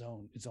run of his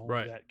own. It's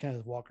only that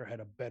Kenneth Walker had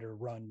a better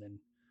run than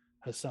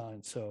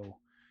Hassan. So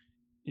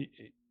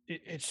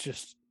it's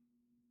just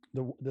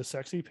the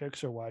sexy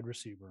picks are wide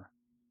receiver.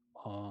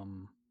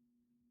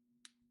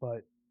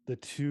 But the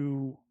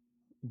two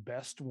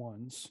best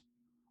one's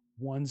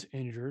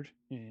injured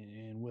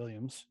in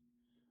Williams,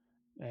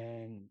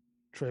 and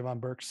Trayvon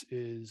Burks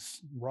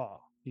is raw.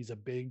 He's a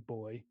big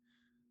boy.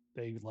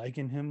 They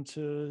liken him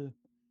to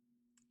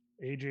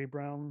AJ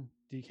Brown,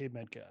 DK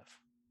Metcalf.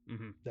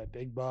 Mm-hmm. That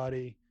big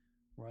body,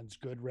 runs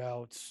good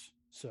routes.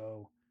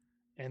 So,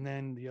 and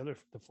then the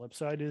flip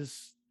side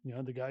is,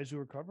 the guys who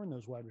are covering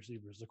those wide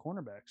receivers, the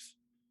cornerbacks.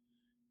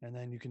 And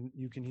then you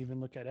can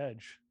even look at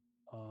edge.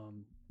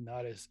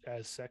 Not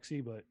as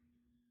sexy, but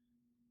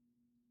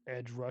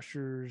edge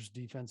rushers,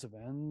 defensive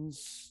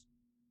ends,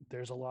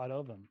 there's a lot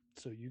of them.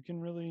 So you can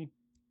really,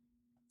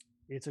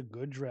 it's a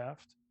good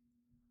draft.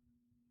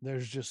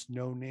 There's just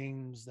no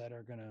names that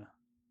are gonna,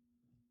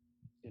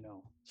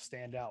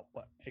 stand out.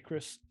 But hey,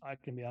 Chris, I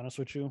can be honest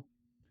with you.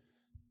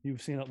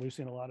 We've seen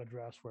a lot of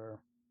drafts where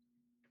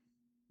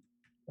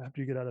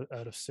after you get out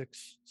of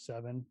 6,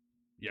 7,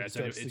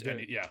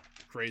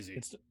 crazy.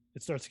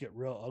 It starts to get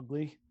real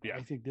ugly. Yeah.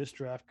 I think this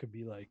draft could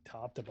be like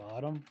top to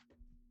bottom.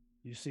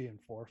 You see in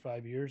 4 or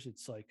 5 years,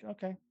 it's like,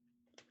 okay,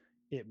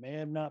 it may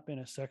have not been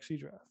a sexy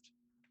draft,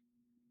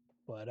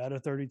 but out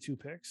of 32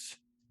 picks,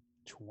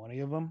 20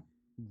 of them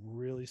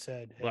really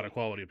said, hey, a lot of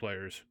quality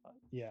players.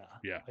 Yeah.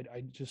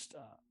 I just,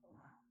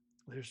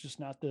 there's just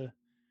not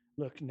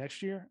look,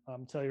 next year,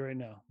 I'm telling you right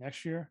now,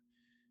 next year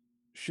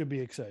should be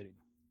exciting.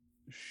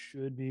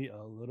 Should be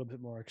a little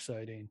bit more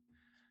exciting,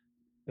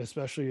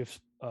 especially if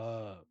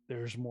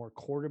there's more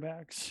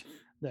quarterbacks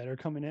that are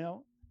coming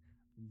out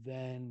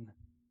than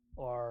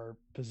are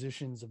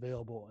positions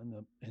available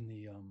in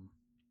the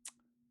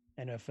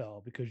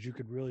NFL, because you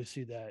could really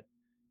see that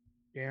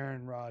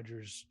Aaron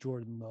Rodgers,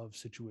 Jordan Love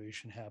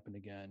situation happen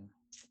again.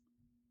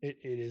 It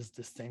is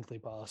distinctly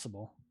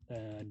possible,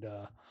 and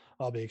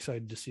I'll be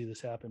excited to see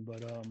this happen.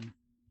 But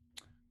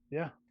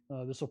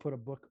this will put a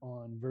book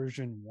on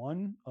version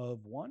 1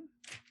 of 1.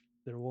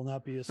 There will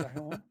not be a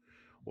second one.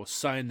 We'll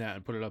sign that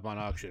and put it up on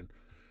auction.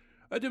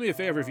 Do me a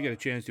favor, if you get a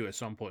chance to at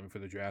some point for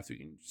the draft, you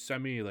can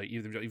send me like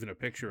even a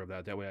picture of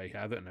that. That way I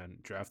have it, and then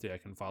draft day I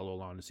can follow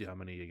along to see how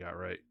many you got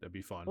right. That'd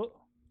be fun. Well,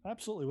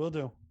 absolutely, will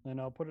do.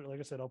 And I'll put it, like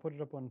I said, I'll put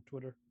it up on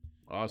Twitter.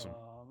 Awesome.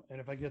 And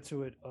if I get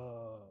to it,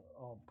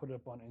 I'll put it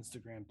up on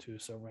Instagram too,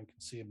 so everyone can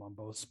see them on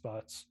both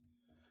spots.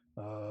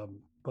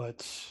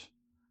 But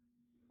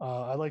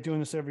I like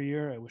doing this every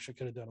year. I wish I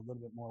could have done a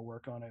little bit more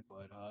work on it,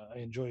 but I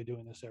enjoy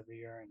doing this every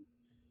year, and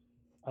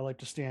I like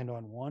to stand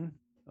on one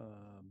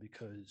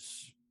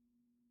because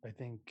I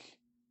think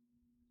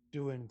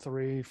doing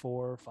 3,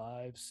 4,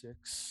 5,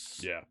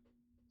 6,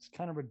 it's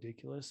kind of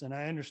ridiculous. And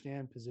I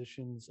understand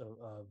positions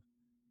of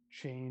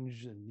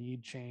change and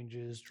need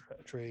changes,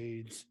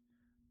 trades,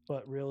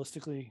 but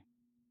realistically,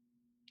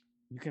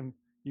 you can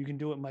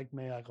do what Mike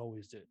Mayock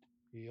always did.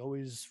 He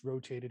always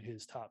rotated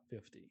his top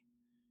 50.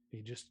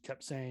 He just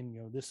kept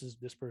saying,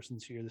 this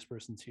person's here, this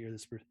person's here,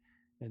 this person,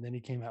 and then he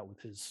came out with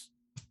his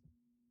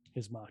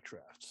mock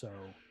draft. So,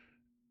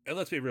 and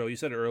let's be real. You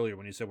said it earlier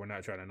when you said we're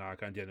not trying to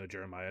knock on Daniel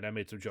Jeremiah, and I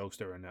made some jokes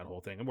during that whole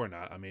thing, and we're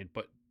not. I mean,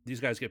 but these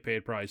guys get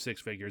paid probably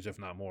 6 figures, if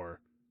not more,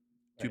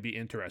 to be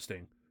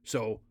interesting.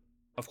 So,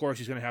 of course,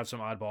 he's going to have some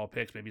oddball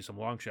picks, maybe some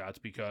long shots,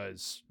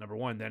 because number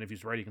one, then if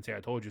he's right, he can say,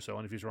 I told you so.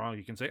 And if he's wrong,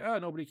 he can say,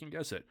 nobody can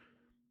guess it.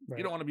 Right.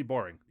 You don't want to be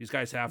boring. These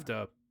guys have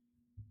to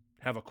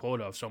have a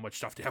quota of so much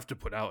stuff they have to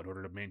put out in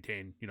order to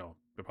maintain,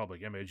 the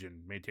public image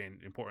and maintain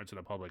importance in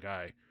the public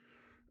eye.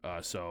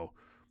 So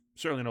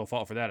certainly no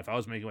fault for that. If I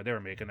was making what they were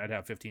making, I'd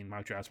have 15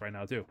 mock drafts right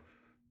now too.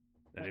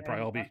 And they'd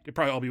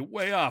probably all be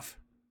way off.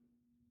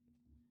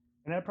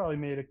 And that probably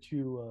made a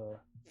few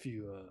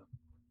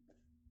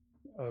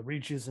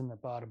reaches in the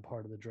bottom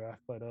part of the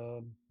draft, but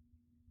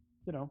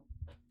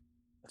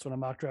that's what a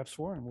mock draft's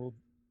for, and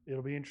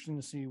it'll be interesting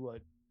to see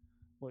what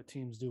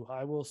teams do.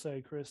 I will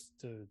say, Chris,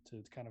 to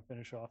kind of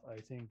finish off, I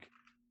think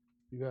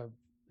you have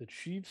the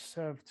Chiefs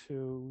have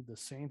 2, the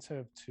Saints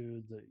have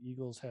 2, the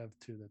Eagles have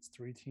 2. That's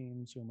 3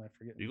 teams. Who am I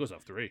forgetting? The Eagles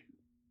have 3.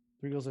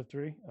 The Eagles have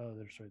 3? Oh,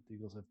 that's right. The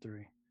Eagles have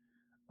 3.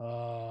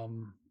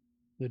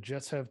 The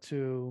Jets have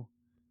 2.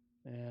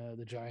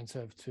 The Giants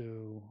have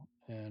 2.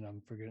 And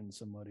I'm forgetting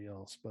somebody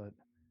else. But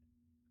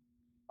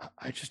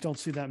I just don't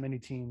see that many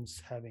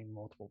teams having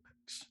multiple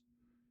picks.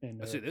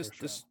 in I the see this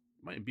first this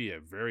might be a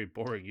very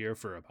boring year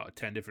for about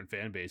 10 different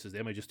fan bases.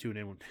 They might just tune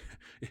in.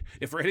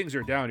 If ratings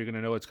are down, you're going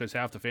to know it's because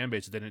half the fan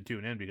bases didn't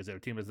tune in because their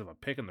team doesn't have a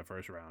pick in the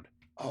first round.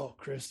 Oh,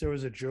 Chris, there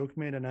was a joke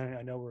made, and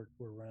I know we're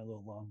running a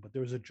little long, but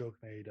there was a joke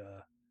made.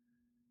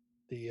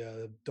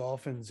 The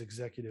Dolphins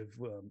executive,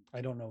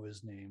 I don't know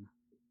his name.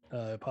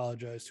 I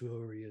apologize to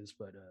whoever he is,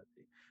 but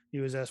he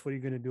was asked, "What are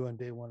you going to do on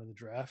day one of the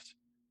draft?"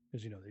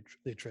 Because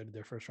they traded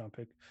their first round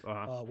pick.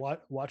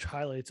 Watch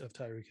highlights of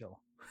Tyreek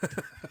Hill.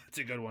 That's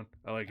a good one.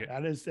 I like it.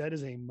 That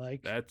is a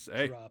mic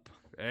drop.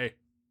 Hey,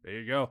 there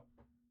you go.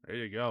 There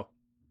you go.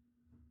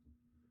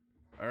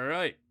 All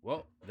right.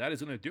 Well, that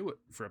is going to do it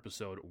for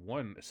episode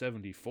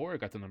 174. I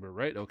got the number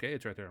right. Okay,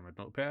 it's right there on my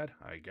notepad.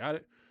 I got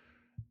it.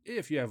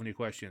 If you have any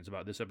questions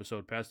about this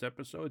episode, past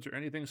episodes, or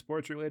anything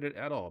sports related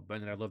at all,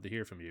 Ben and I'd love to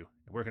hear from you.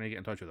 Where can I get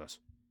in touch with us?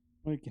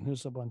 You can hit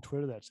us up on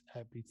Twitter. That's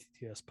at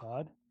BTTS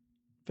Pod.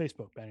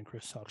 Facebook, Ben and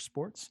Chris Talk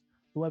Sports.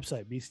 The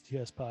website,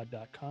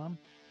 bctspod.com.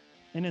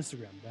 And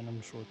Instagram,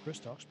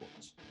 Ben_Chris Talk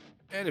Sports.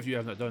 And if you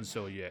have not done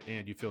so yet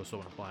and you feel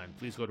so inclined,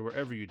 please go to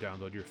wherever you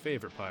download your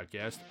favorite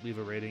podcast, leave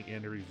a rating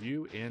and a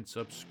review, and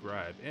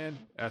subscribe. And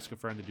ask a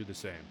friend to do the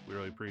same. We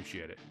really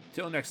appreciate it.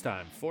 Till next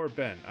time, for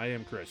Ben, I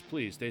am Chris.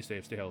 Please stay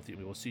safe, stay healthy, and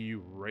we will see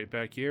you right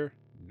back here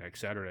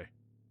next Saturday.